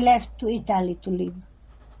immediately left to Italy to live.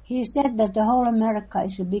 He said that the whole America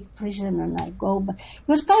is a big prison and I go back. He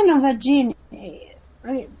was kind of a genius,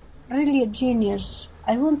 really a genius.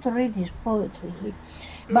 I want to read his poetry.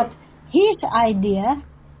 But his idea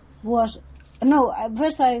was,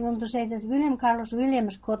 first I want to say that William Carlos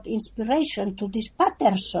Williams got inspiration to this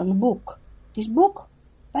Patterson book. This book,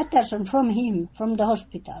 Patterson, from the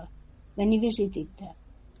hospital, when he visited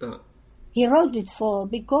there. He wrote it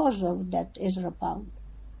because of that Ezra Pound.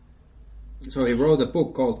 So he wrote a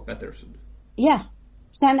book called Patterson. Yeah.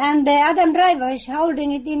 And Adam Driver is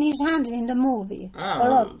holding it in his hands in the movie. A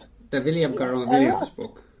lot. The William Carlos Williams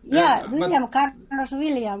book. Yeah, William Carlos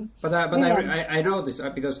Williams. But I know this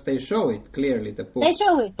because they show it clearly, the book. They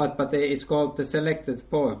show it. But it's called The Selected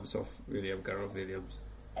Poems of William Carlos Williams.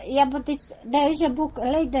 Yeah, but there is a book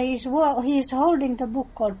later. He's holding the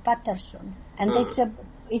book called Patterson, and it's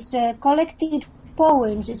a collected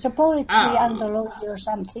poems. It's a poetry anthology or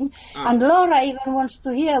something. And Laura even wants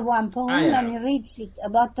to hear one poem, and he reads it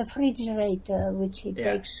about the refrigerator, which he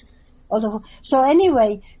takes. So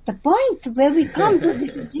anyway, the point where we come to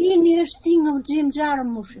this genius thing of Jim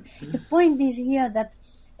Jarmusch, the point is here that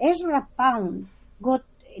Ezra Pound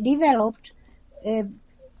developed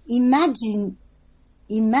imagism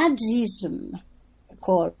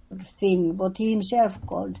called thing, what he himself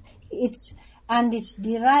called. It's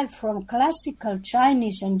derived from classical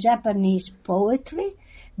Chinese and Japanese poetry,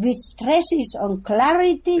 which stresses on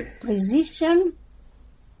clarity, precision,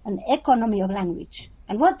 and economy of language.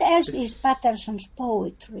 And what else is Patterson's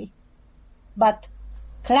poetry but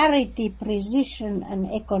clarity, precision,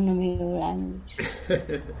 and economy of language?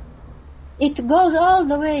 It goes all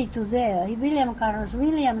the way to there. William Carlos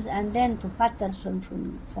Williams, and then to Patterson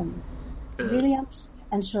from Williams,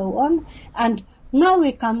 and so on. And now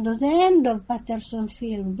we come to the end of Patterson's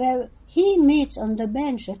film, where he meets on the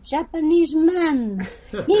bench a Japanese man.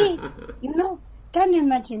 Can you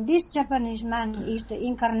imagine? This Japanese man is the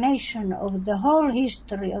incarnation of the whole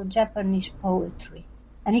history of Japanese poetry.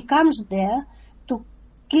 And he comes there to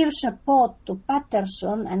give support to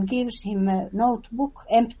Patterson and gives him a notebook,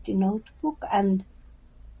 empty notebook, and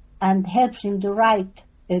helps him to write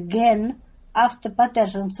again after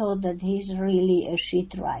Patterson thought that he's really a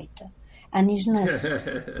shit writer. And he's not.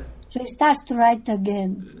 So he starts to write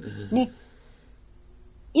again.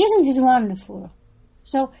 Isn't it wonderful?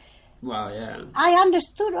 So Wow, yeah. I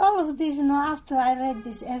understood all of this, after I read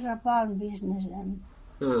this Ezra Pound business. And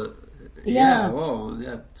Oh, yeah,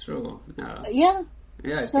 true. Yeah.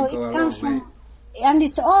 I So think it comes from, and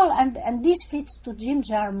it's all, and this fits to Jim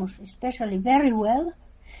Jarmusch especially very well,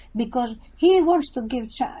 because he wants to give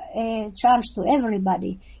a chance to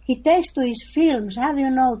everybody. He takes to his films, have you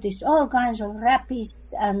noticed, all kinds of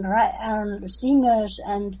rapists and singers,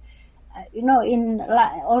 and in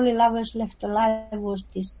Only Lovers Left Alive was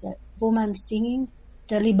this woman singing,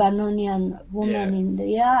 the Lebanonian woman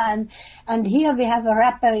and here we have a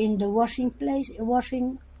rapper in the washing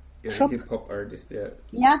shop. Hip hop artist,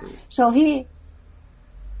 Yeah, so he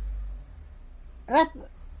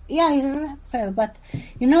he's a rapper, but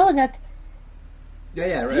you know that.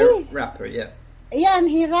 Rapper, yeah. Yeah, and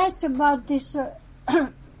he writes about this.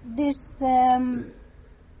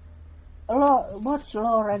 What's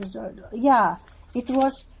Lawrence? Yeah, it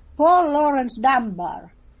was Paul Laurence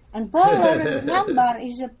Dunbar, and Paul Laurence Dunbar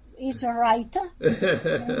is a writer.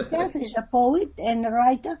 Himself is a poet and a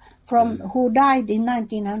writer who died in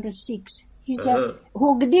 1906. He's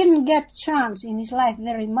who didn't get chance in his life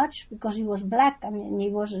very much because he was black. I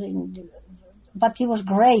mean, but he was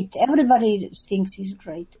great. Everybody thinks he's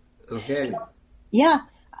great. Okay.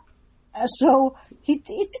 So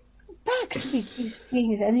it's packed with these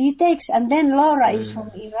things, and he takes. And then Laura is from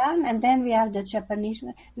Iran, and then we have the Japanese.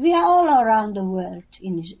 We are all around the world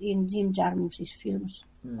in Jim Jarmusch's films,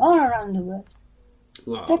 all around the world.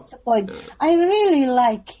 Wow. That's the point. I really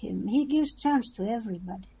like him. He gives chance to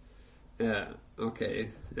everybody. Yeah. Okay.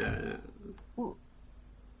 Yeah.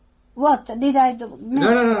 What did I do? No.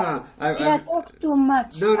 Did I talk too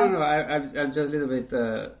much? No. I'm just a little bit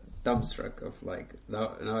dumbstruck of like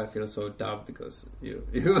now I feel so dumb because you.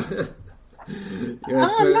 No.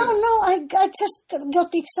 I just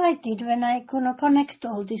got excited when I could connect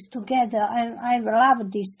all this together. I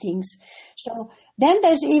love these things. So then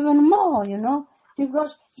there's even more,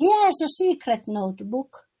 because he has a secret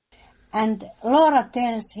notebook. And Laura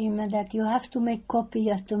tells him that you have to make copy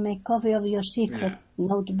of your secret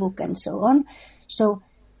notebook and so on. So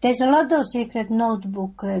there's a lot of secret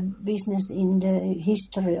notebook business in the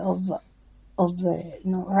history of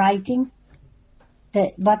writing.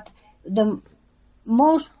 But the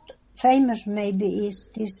most famous maybe is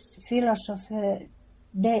this philosopher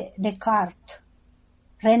Descartes,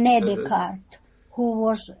 René Descartes, who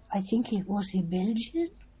was, I think was he Belgian?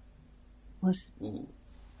 Was he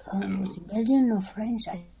Belgian or French?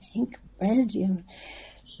 I think Belgian.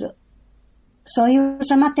 So he was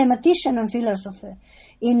a mathematician and philosopher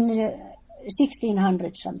in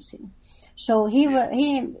 1600 something. So he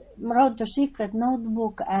wrote the secret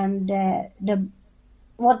notebook, and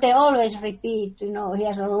what they always repeat, he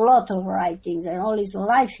has a lot of writings, and all his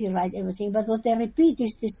life he writes everything. But what they repeat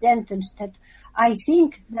is this sentence that I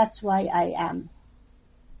think that's why I am.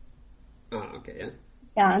 Oh, okay, yeah.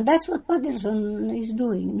 Yeah, and that's what Patterson is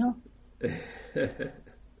doing,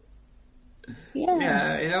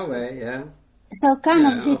 Yeah, in a way, yeah. So kind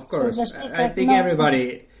of fits of course. to the secret I think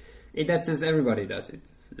everybody, in that sense, everybody does it.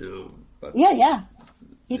 But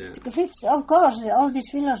It fits, of course, all this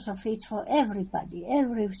philosophy is for everybody,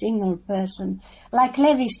 every single person. Like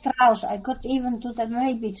Levi Strauss, I got even to that,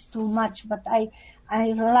 maybe it's too much, but I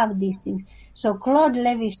love these things. So Claude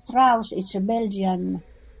Levi-Strauss,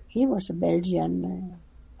 he was a Belgian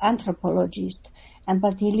anthropologist,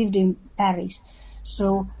 but he lived in Paris.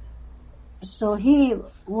 So he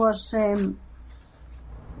was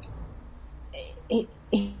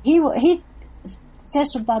he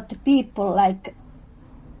says about the people like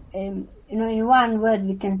in one word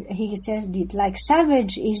he says it like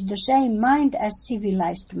savage is the same mind as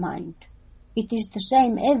civilized mind. It is the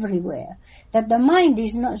same everywhere. That the mind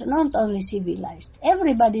is not only civilized.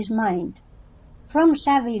 Everybody's mind, from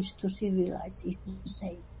savage to civilized, is the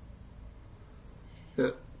same.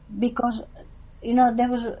 Because,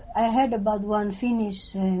 I heard about one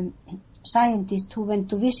Finnish scientist who went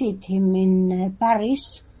to visit him in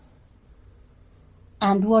Paris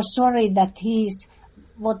and was sorry that he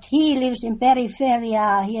lives in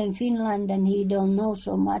peripheria here in Finland and he don't know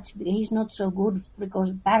so much. He's not so good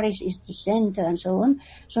because Paris is the center and so on.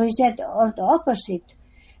 So he said the opposite.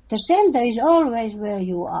 The center is always where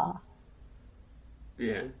you are.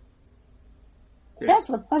 Yeah. That's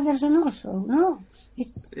what Patterson also. No,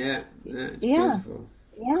 it's it's beautiful.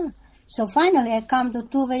 Yeah. So finally, I come to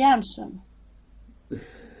Tove Jansson,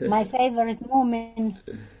 my favorite Moomin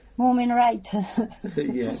writer.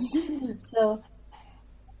 Yeah. So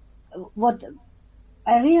what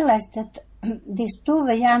I realized that this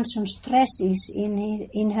Tove Jansson stresses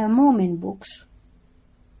in her Moomin books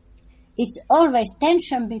it's always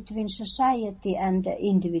tension between society and the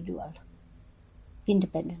individual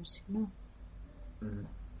independence, you know. Mm-hmm.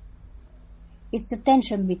 It's a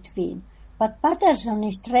tension between. But Patterson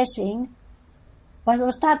is stressing, but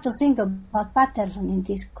we'll start to think about Patterson in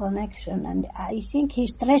this connection, and I think he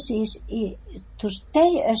stresses to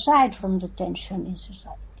stay aside from the tension in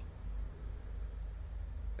society.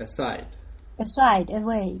 Aside,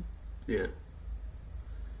 away. Yeah.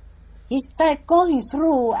 He's going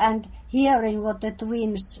through and hearing what the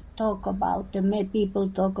twins talk about, the people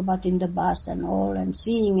talk about in the bus and all, and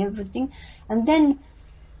seeing everything, and then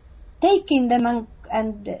taking them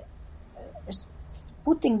and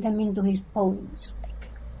putting them into his poems, like,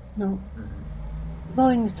 you know,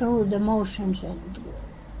 going through the motions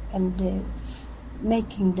and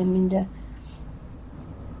making them in the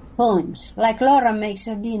poems. Like Laura makes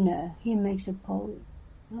a dinner, he makes a poem,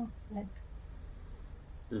 you know, like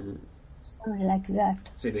something like that.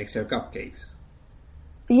 So he makes her cupcakes.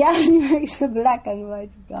 Yeah, he makes a black and white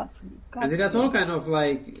cupcake. And he does all kind of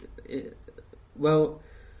like, well.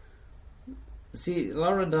 See,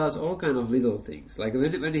 Laura does all kind of little things. Like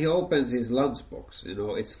when he opens his lunchbox, you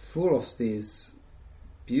know, it's full of these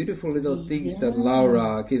beautiful little things that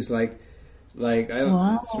Laura gives. Wow.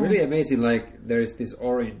 It's really amazing. Like there is this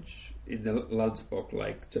orange in the lunchbox,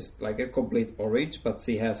 like just like a complete orange, but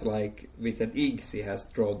she has like with an ink, she has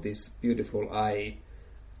drawn these beautiful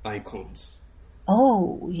icons.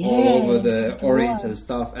 Oh, yeah. All over the orange and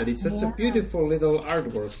stuff, and it's such a beautiful little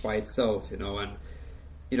artwork by itself, you know, and.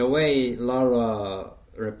 In a way, Laura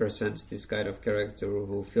represents this kind of character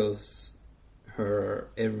who fills her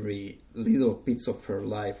every little bits of her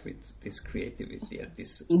life with this creativity and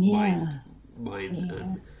this mind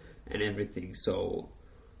and everything. So,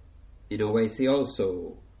 in a way, she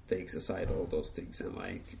also takes aside all those things and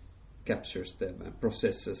like captures them and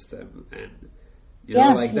processes them, and you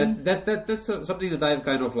know, like that's something that I've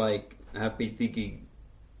kind of like have been thinking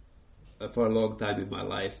for a long time in my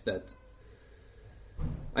life, that.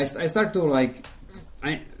 I start to like,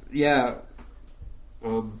 I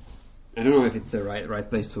don't know if it's the right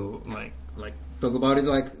place to like talk about it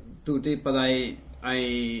like too deep, but I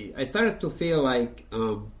started to feel like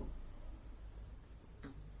that,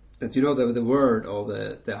 you know, the word or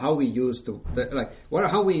the how we used to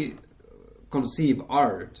how we conceive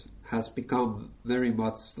art has become very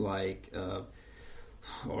much like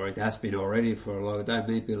or it has been already for a long time,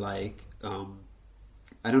 maybe like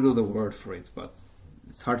I don't know the word for it, but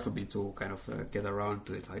it's hard for me to kind of get around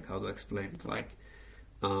to it, like how to explain it. Like,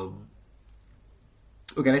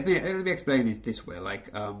 okay, let me explain it this way.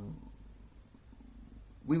 Like,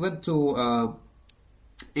 we went to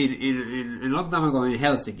in a long time ago in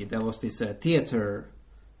Helsinki. There was this theater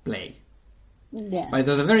play, but it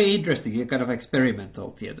was a very interesting kind of experimental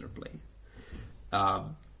theater play.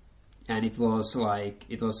 And it was a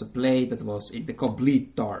play that was in the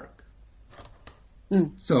complete dark.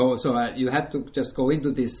 So you had to just go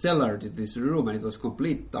into this cellar, to this room, and it was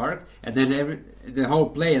complete dark. And then the whole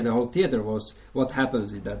play and the whole theater was what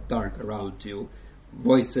happens in that dark around you,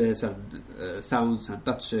 voices and sounds and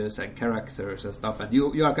touches and characters and stuff. And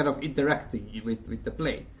you are kind of interacting with the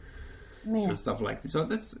play and stuff like this. So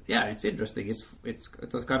it's interesting. It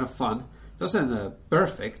was kind of fun. It wasn't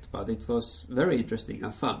perfect, but it was very interesting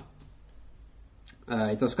and fun.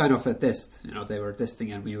 It was kind of a test, you know. They were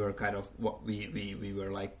testing, and we were kind of we were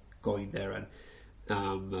like going there, and it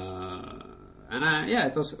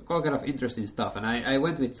was all kind of interesting stuff. And I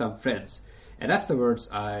went with some friends, and afterwards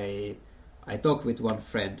I talked with one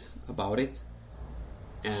friend about it,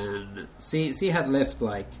 and she had left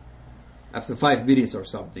like after 5 minutes or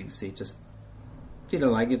something. She just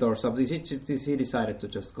didn't like it or something. She decided to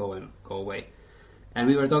just go away. And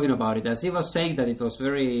we were talking about it, and she was saying that it was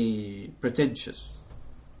very pretentious.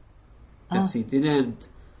 That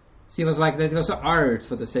she was like that it was art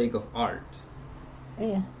for the sake of art.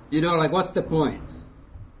 Yeah. You know, like what's the point?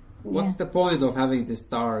 What's the point of having this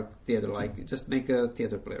dark theater? Like just make a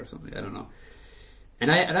theater play or something. I don't know. And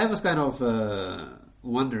I was kind of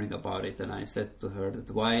wondering about it, and I said to her that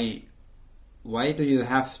why do you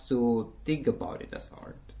have to think about it as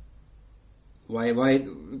art? Why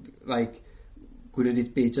like couldn't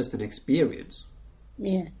it be just an experience?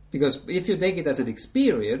 Yeah. Because if you take it as an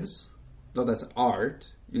experience, not as art,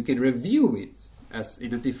 you can review it as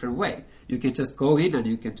in a different way. You can just go in and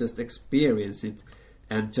you can just experience it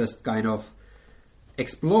and just kind of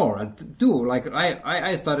explore and do. Like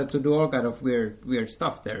I started to do all kind of weird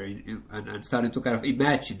stuff there and started to kind of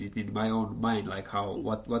imagine it in my own mind, like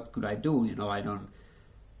what could I do? You know, I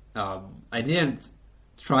didn't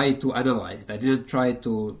try to analyze it. I didn't try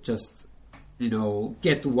to just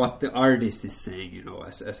get what the artist is saying,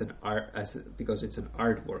 as an art, because it's an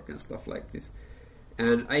artwork and stuff like this.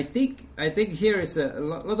 And I think here is a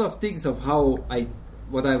lot of things of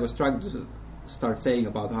what I was trying to start saying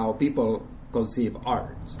about how people conceive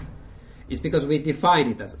art is because we define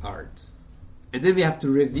it as art, and then we have to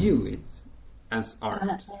review it as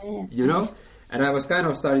art, And I was kind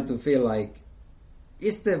of starting to feel like,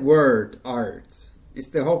 is the word art, is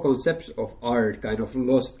the whole concept of art kind of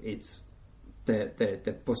lost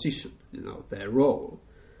the position, the role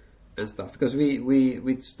and stuff, because we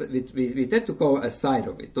tend to go aside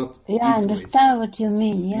of it, not into I understand what you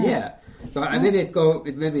mean. Yeah. So it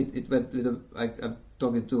went little. I'm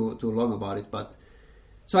talking too long about it, but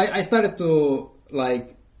so I started to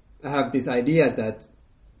like have this idea that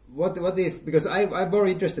what if, because I'm more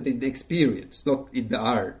interested in the experience, not in the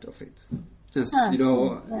art of it. Just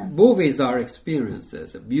movies are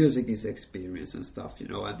experiences, and music is experience and stuff,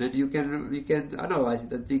 and then you can analyze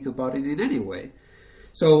it and think about it in any way.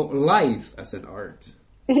 So life as an art,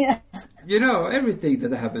 everything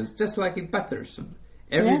that happens, just like in Patterson,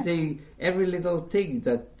 everything, every little thing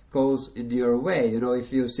that goes in your way.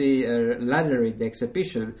 If you see a ladder in the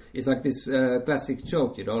exhibition, it's like this classic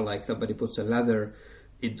joke, like somebody puts a ladder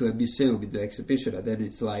into a museum, into the exhibition, and then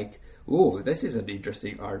it's like, oh, this is an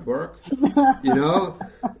interesting artwork,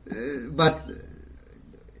 but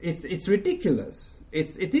it's ridiculous.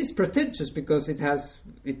 It is pretentious because it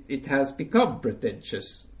has become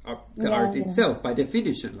pretentious. The art itself, by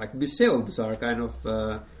definition, like museums are kind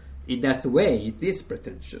of in that way, it is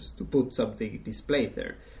pretentious to put something displayed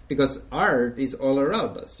there, because art is all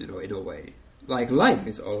around us, in a way. Like life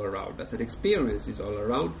is all around us, and experience is all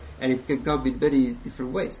around, and it can come in many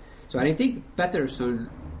different ways. So I think Patterson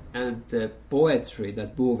and the poetry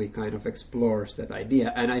that movie kind of explores that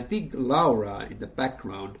idea, and I think Laura in the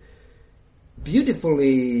background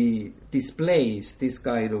beautifully displays this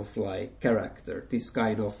kind of like character, this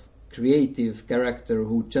kind of creative character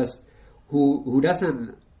who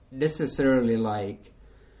doesn't necessarily like,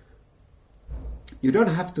 you don't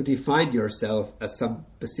have to define yourself as some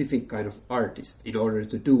specific kind of artist in order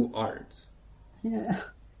to do art.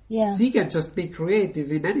 Yeah. She can just be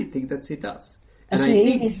creative in anything that she does. And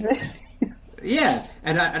she is. Yeah,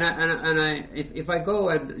 if I go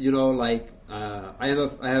and I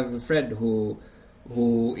have a friend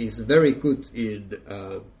who is very good in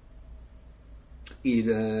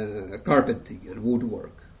carpenting and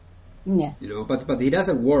woodwork. Yeah. But he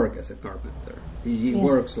doesn't work as a carpenter. He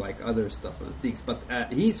works like other stuff and things. But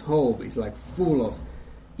his home is like full of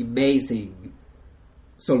amazing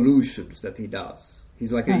solutions that he does.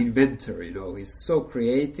 He's like an inventor, He's so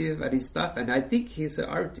creative and his stuff. And I think he's an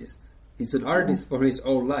artist. He's an artist for his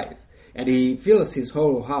own life, and he fills his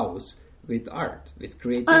whole house with art, with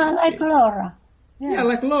creativity. Like Laura. Yeah,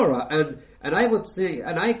 like Laura, and I would say,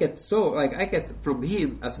 and I get I get from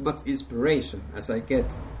him as much inspiration as I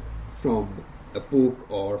get from a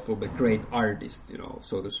book or from a great artist,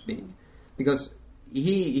 so to speak, because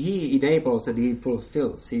he enables and he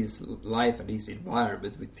fulfills his life and his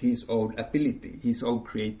environment with his own ability, his own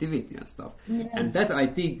creativity and stuff. Yeah. And that, I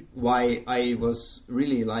think, why I was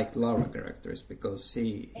really liked Laura characters, because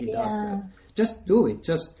he does that. Just do it.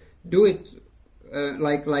 Just do it.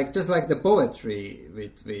 Just like the poetry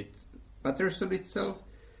with Patterson itself.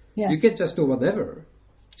 Yeah. You can just do whatever.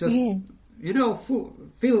 Just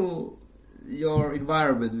fill your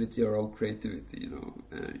environment with your own creativity,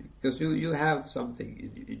 because you have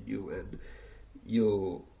something in you, and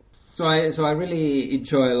you. So I really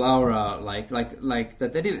enjoy Laura, like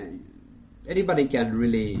that. Anybody can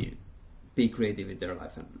really be creative in their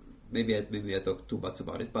life, and maybe I talk too much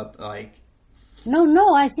about it, but like.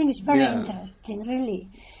 No, I think it's very interesting, really.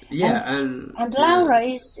 Yeah, and Laura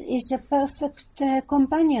is a perfect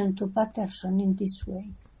companion to Patterson in this way.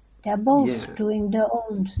 They are both doing their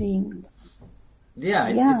own thing.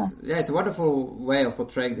 It's a wonderful way of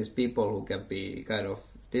portraying these people who can be kind of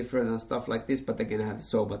different and stuff like this, but they can have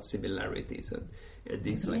so much similarities and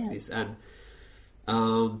things like this. And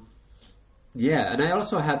and I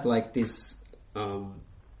also had like this kind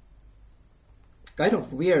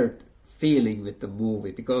of weird feeling with the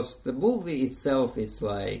movie, because the movie itself is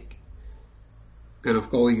like kind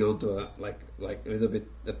of going on to a little bit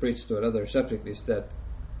a bridge to another subject, is that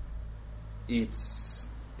it's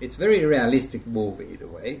very realistic movie in a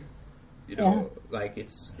way, like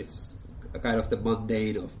it's a kind of the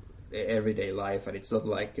mundane of everyday life, and it's not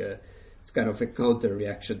like it's kind of a counter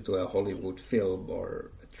reaction to a Hollywood film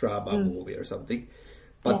or a drama movie or something,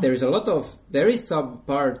 but there is some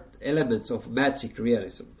elements of magic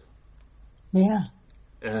realism. Yeah.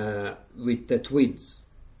 With the twins.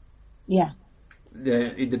 Yeah.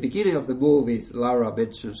 in the beginning of the movies, Laura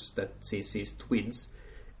mentions that she sees twins,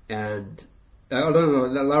 and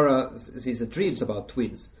Laura sees dreams about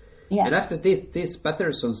twins. Yeah. And after this,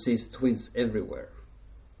 Patterson sees twins everywhere.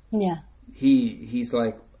 Yeah. He's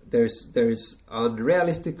like, there's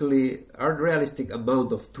unrealistic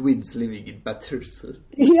amount of twins living in Patterson.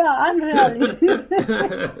 Yeah, unrealistic.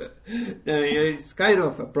 It's kind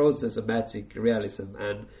of approached as a magic realism,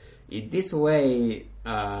 and in this way,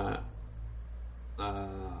 I'm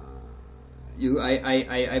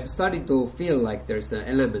starting to feel like there's an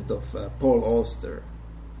element of Paul Auster.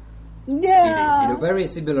 Yeah. In a very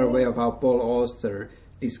similar way of how Paul Auster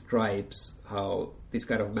describes how this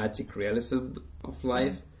kind of magic realism of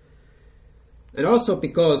life. And also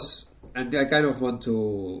because, and I kind of want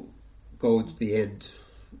to go to the end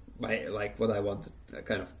by like what I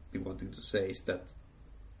kind of been wanting to say is that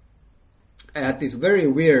I had these very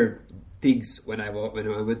weird things when I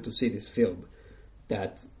went to see this film,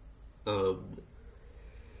 that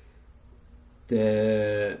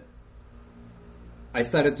I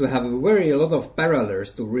started to have a lot of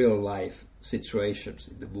parallels to real life situations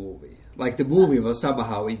in the movie. Like the movie was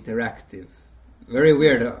somehow interactive. Very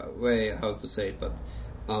weird way how to say it, but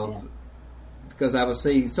because I was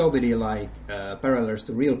seeing so many parallels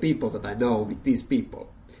to real people that I know with these people.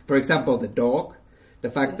 For example, the dog. The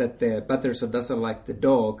fact that Patterson doesn't like the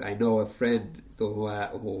dog. I know a friend who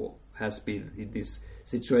has been in this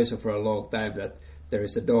situation for a long time, that there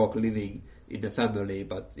is a dog living in the family,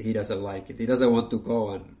 but he doesn't like it. He doesn't want to go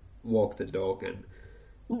and walk the dog,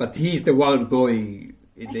 but he's the one going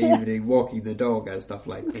in the evening walking the dog and stuff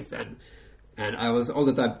like this. And I was all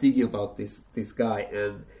the time thinking about this guy.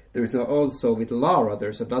 And there's also with Laura,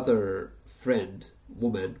 there's another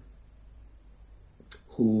woman,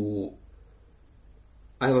 who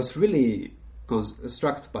I was really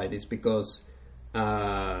struck by this, because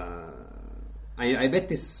I met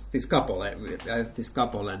this couple. I have this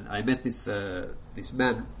couple, and I met this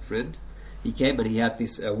man friend. He came and he had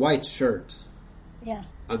this white shirt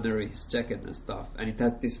under his jacket and stuff, and it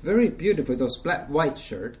had this very beautiful, it was white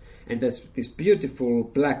shirt, and there's this beautiful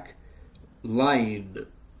black line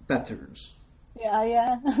patterns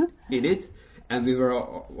in it, and we were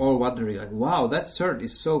all wondering, like, wow, that shirt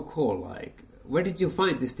is so cool, like, where did you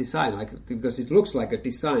find this design? Like, because it looks like a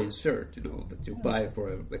design shirt, that you buy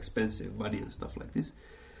for expensive money and stuff like this.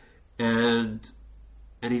 And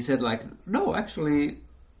he said, like, no, actually,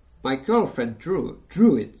 my girlfriend drew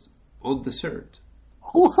it on the shirt.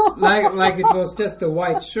 like it was just a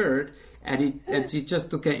white shirt, and she just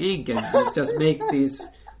took an ink and just make this,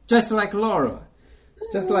 just like Laura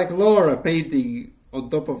painting on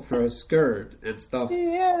top of her skirt and stuff.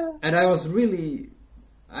 Yeah. And I was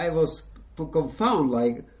confounded,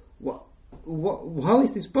 like, how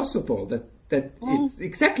is this possible that it's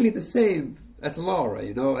exactly the same as Laura,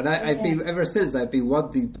 and I've been, ever since, I've been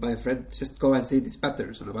wanting my friend just go and see this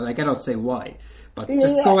Patterson, but I cannot say why, but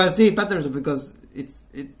just go and see Patterson, because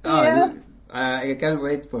I can't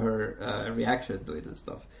wait for her reaction to it and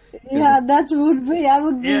stuff. Yeah, that would be, I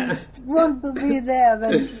would want to be there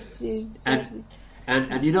when she sees it.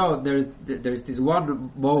 And there's this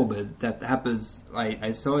one moment that happens.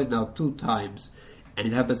 I saw it now 2 times, and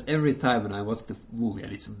it happens every time when I watch the movie,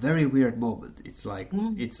 and it's a very weird moment. It's like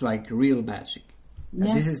real magic. Yeah.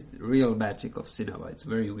 And this is real magic of cinema. It's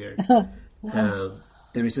very weird.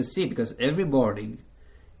 There is a scene, because every morning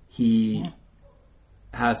he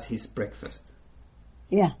has his breakfast.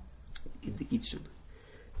 Yeah. In the kitchen,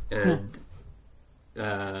 and.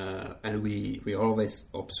 And we always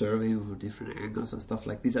observe him from different angles and stuff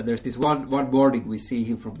like this. And there's this one morning we see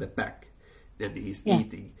him from the back, and he's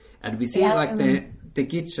eating, and we see the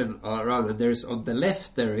kitchen around. And there's on the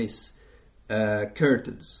left there is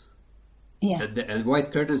curtains, and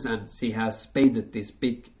white curtains, and she has painted this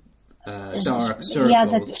big dark circles. Yeah,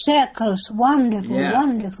 the circles,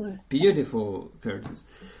 wonderful, beautiful curtains.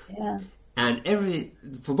 Yeah, and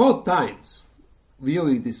for both times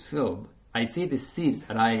viewing this film, I see these scenes,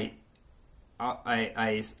 and I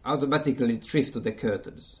automatically drift to the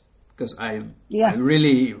curtains, because I'm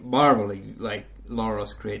really marveling, like,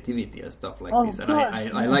 Laura's creativity and stuff like this, and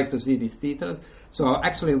I like to see these details. So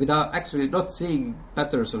actually, without actually not seeing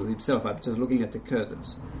Patterson himself, I'm just looking at the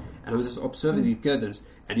curtains, and I'm just observing the curtains.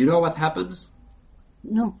 And you know what happens?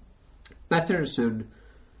 No. Patterson,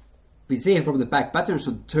 we see him from the back.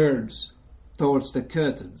 Patterson turns towards the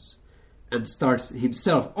curtains and starts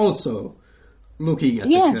himself also looking at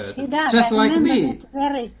the curtains, he does. just like me.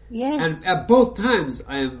 And both times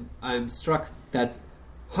I'm struck that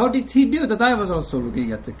how did he know that I was also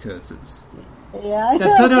looking at the curtains? Yeah,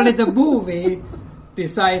 that suddenly the movie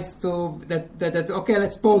decides to that okay,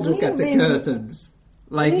 let's both look at the curtains,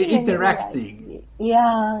 like interacting.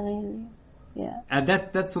 Yeah, really. Yeah. And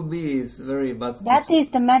that for me is very much. That is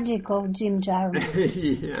the magic of Jim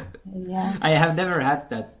Jarmusch. Yeah. Yeah. I have never had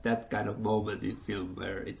that kind of moment in film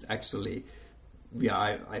where it's actually,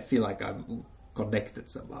 I feel like I'm connected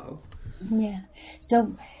somehow. Yeah.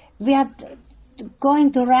 So we are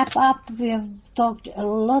going to wrap up. We have talked a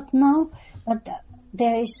lot now, but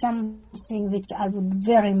there is something which I would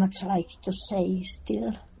very much like to say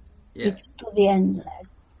still. Yeah. It's to the end,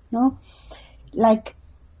 no? Like,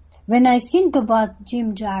 when I think about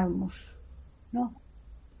Jim Jarmusch, no?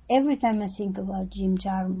 Every time I think about Jim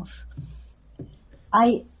Jarmusch,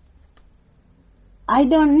 I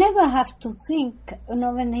don't never have to think,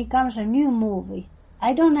 when he comes a new movie,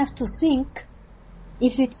 I don't have to think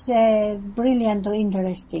if it's brilliant or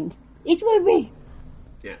interesting. It will be.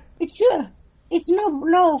 Yeah. It's sure. It's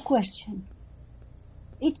no question.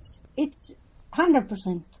 It's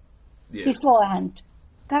 100% beforehand,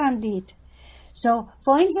 guaranteed. So,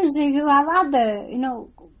 for instance, if you have I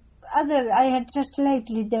had just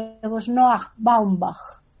lately, there was Noah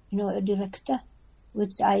Baumbach, a director,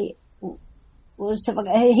 which he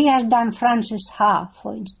has done Frances Ha,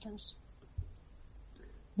 for instance,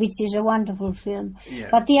 which is a wonderful film. Yeah.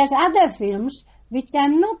 But he has other films which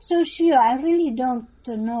I'm not so sure. I really don't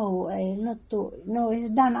know. He's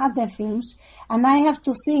done other films, and I have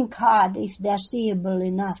to think hard if they're seeable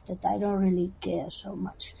enough that I don't really care so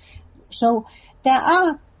much. So there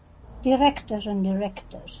are directors, and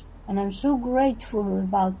I'm so grateful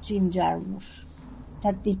about Jim Jarmusch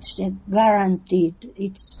that it's guaranteed.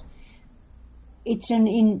 It's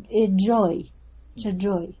a joy. It's a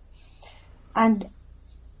joy. And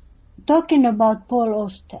talking about Paul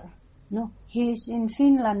Auster, he's in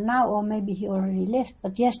Finland now, or maybe he already left,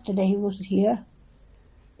 but yesterday he was here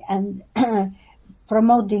and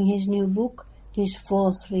promoting his new book, this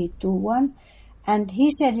 4321. And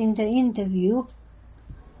he said in the interview,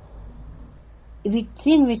 the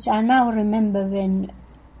thing which I now remember when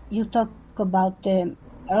you talk about the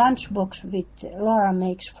lunchbox which Laura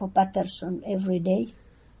makes for Patterson every day,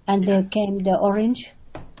 and there came the orange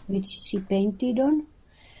which she painted on.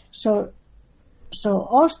 So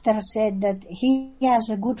Auster said that he has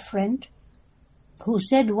a good friend who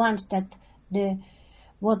said once that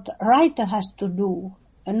what writer has to do,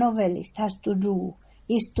 a novelist has to do,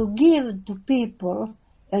 is to give to people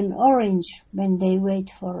an orange when they wait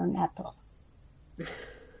for an apple.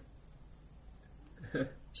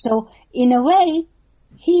 So, in a way,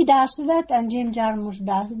 he does that, and Jim Jarmusch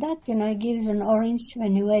does that. He gives an orange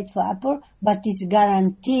when you wait for apple, but it's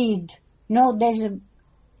guaranteed. No,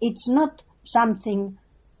 it's not something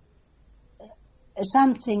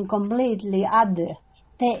completely other.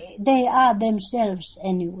 They are themselves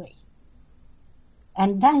anyway.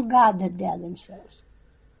 And thank God that they are themselves.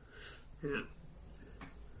 Yeah.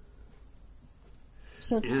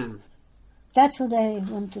 So that's what I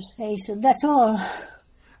want to say. So that's all.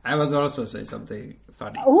 I would also say something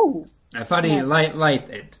funny. Oh, a funny light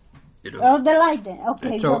end. Oh, the light end.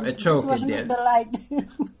 Okay, a joke in the end. The light.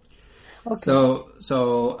 Okay.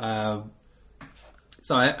 So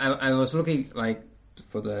I was looking I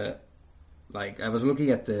was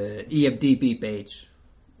looking at the IMDb page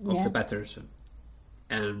of the Patterson,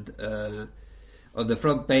 and on the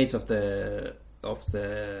front page of the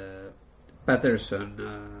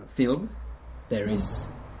Patterson film, there is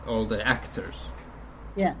all the actors.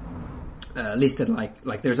 Yeah. Listed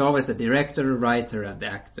like there's always the director, writer, and the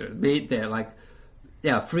actor.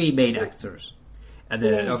 Three main actors, and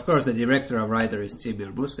of course the director and writer is Jim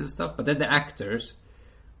Jarmusch and stuff. But then the actors,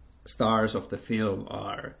 stars of the film,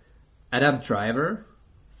 are Adam Driver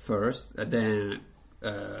first, and then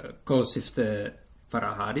Golshifteh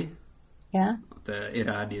Farahani, the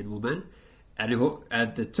Iranian woman, and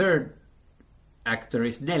the third actor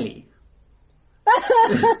is Nelly.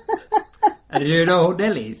 And you know who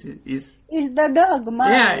Nelly is? It's the dog,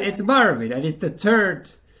 Marvin. Yeah, it's Marvin, and it's the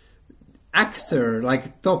third actor,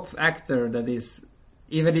 top actor that is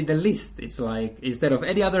even in the list. It's instead of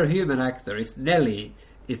any other human actor, it's Nelly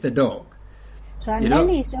is the dog. So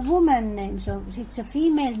Nelly is a woman name, so it's a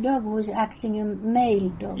female dog who is acting a male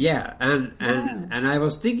dog. Yeah, and I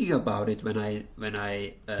was thinking about it when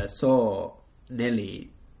I saw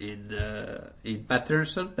Nelly in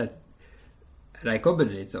Patterson, and I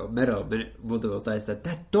commented it on Meryl multiple times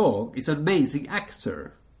that dog is an amazing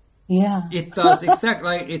actor. Yeah. It does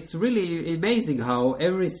exactly it's really amazing how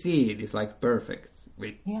every scene is perfect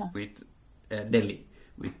with Nelly,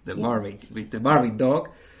 with the Marvin dog.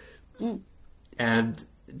 Mm. And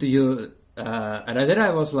do you and then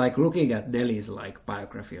I was like looking at Nellie's like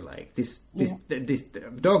biography, like this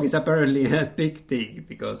dog is apparently a big thing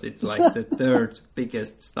because it's like the third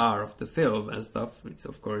biggest star of the film and stuff, which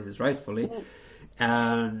of course is rightfully.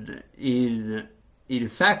 And in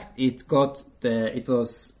fact, she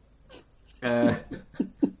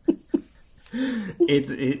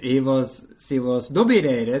was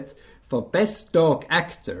nominated for Best Dog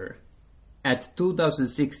Actor at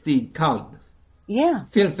 2016 Cannes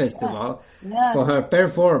Film Festival for her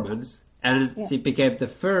performance, and she became the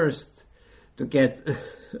first to get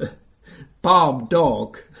Palm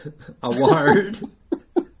Dog Award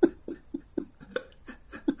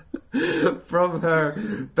from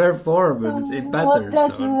her performance in Patterson.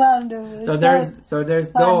 That's wonderful. So there's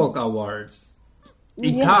dog awards.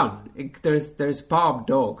 In Cannes, there's Palm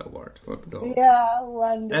Dog Award for dogs. Yeah,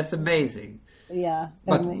 wonderful. That's amazing. Yeah.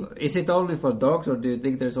 But is it only for dogs, or do you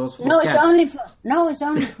think there's also for cats? It's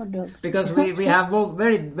only for dogs. Because we have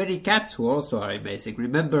very many cats who also are amazing.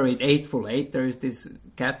 Remember in Eightful Eight there is this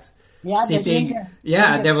cat sitting.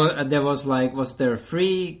 There was like, was there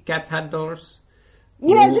 3 cat handlers?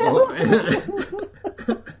 Yeah,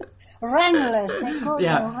 Wranglers. They call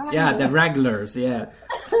them Wranglers. Yeah, the Wranglers. Yeah.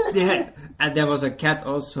 And there was a cat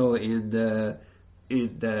also in the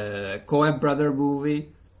Coen brother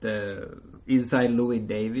movie, the Inside Llewyn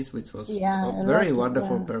Davis, which was a very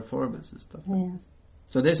wonderful performance and stuff. Yeah.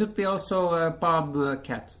 So there should be also a palm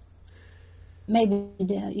cat. Maybe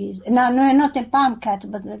there is. No, not a palm cat,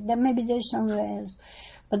 but maybe there's somewhere else.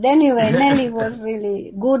 But anyway, Nellie was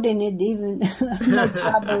really good in it, even no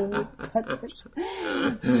trouble with cats.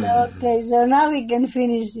 So now we can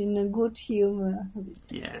finish in a good humor.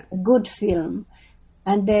 Yeah. A good film.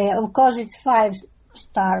 And of course it's 5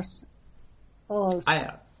 stars also.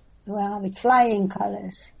 Well, with flying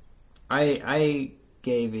colors. I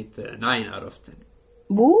gave it 9 out of 10.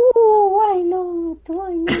 Ooh, why not?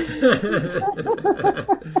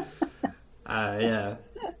 Yeah.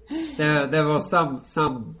 There was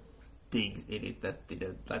some things in it that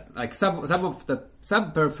didn't, like some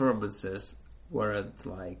performances weren't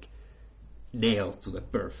like nailed to the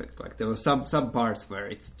perfect. Like there were some parts where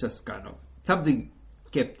it just kind of something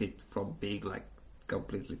kept it from being like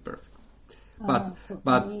completely perfect. But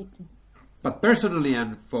personally,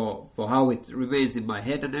 and for how it remains in my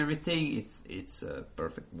head and everything, it's a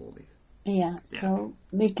perfect movie. Yeah. So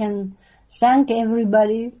we can thank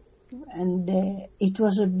everybody. And it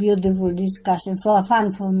was a beautiful discussion, for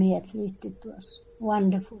fun for me at least. It was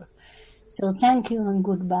wonderful. So thank you and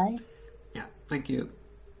goodbye. Yeah, thank you.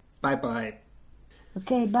 Bye-bye.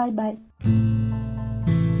 Okay, bye-bye.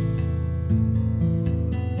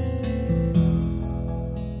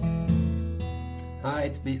 Hi,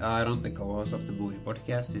 it's me, Aaron, the co-host of the Movie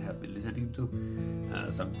Podcast you have been listening to.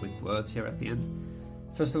 Some quick words here at the end.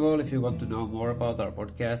 First of all, if you want to know more about our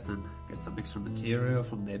podcast and get some extra material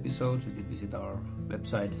from the episodes, you can visit our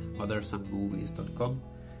website, mothersandmovies.com.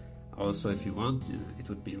 Also, if you want, it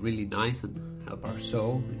would be really nice and help our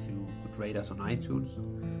show if you could rate us on iTunes.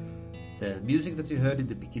 The music that you heard in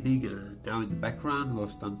the beginning and now in the background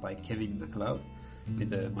was done by Kevin MacLeod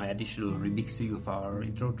with my additional remixing of our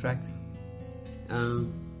intro track.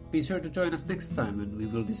 Be sure to join us next time and we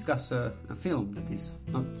will discuss a film that is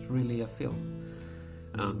not really a film.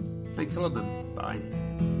 Thanks a lot then. Bye.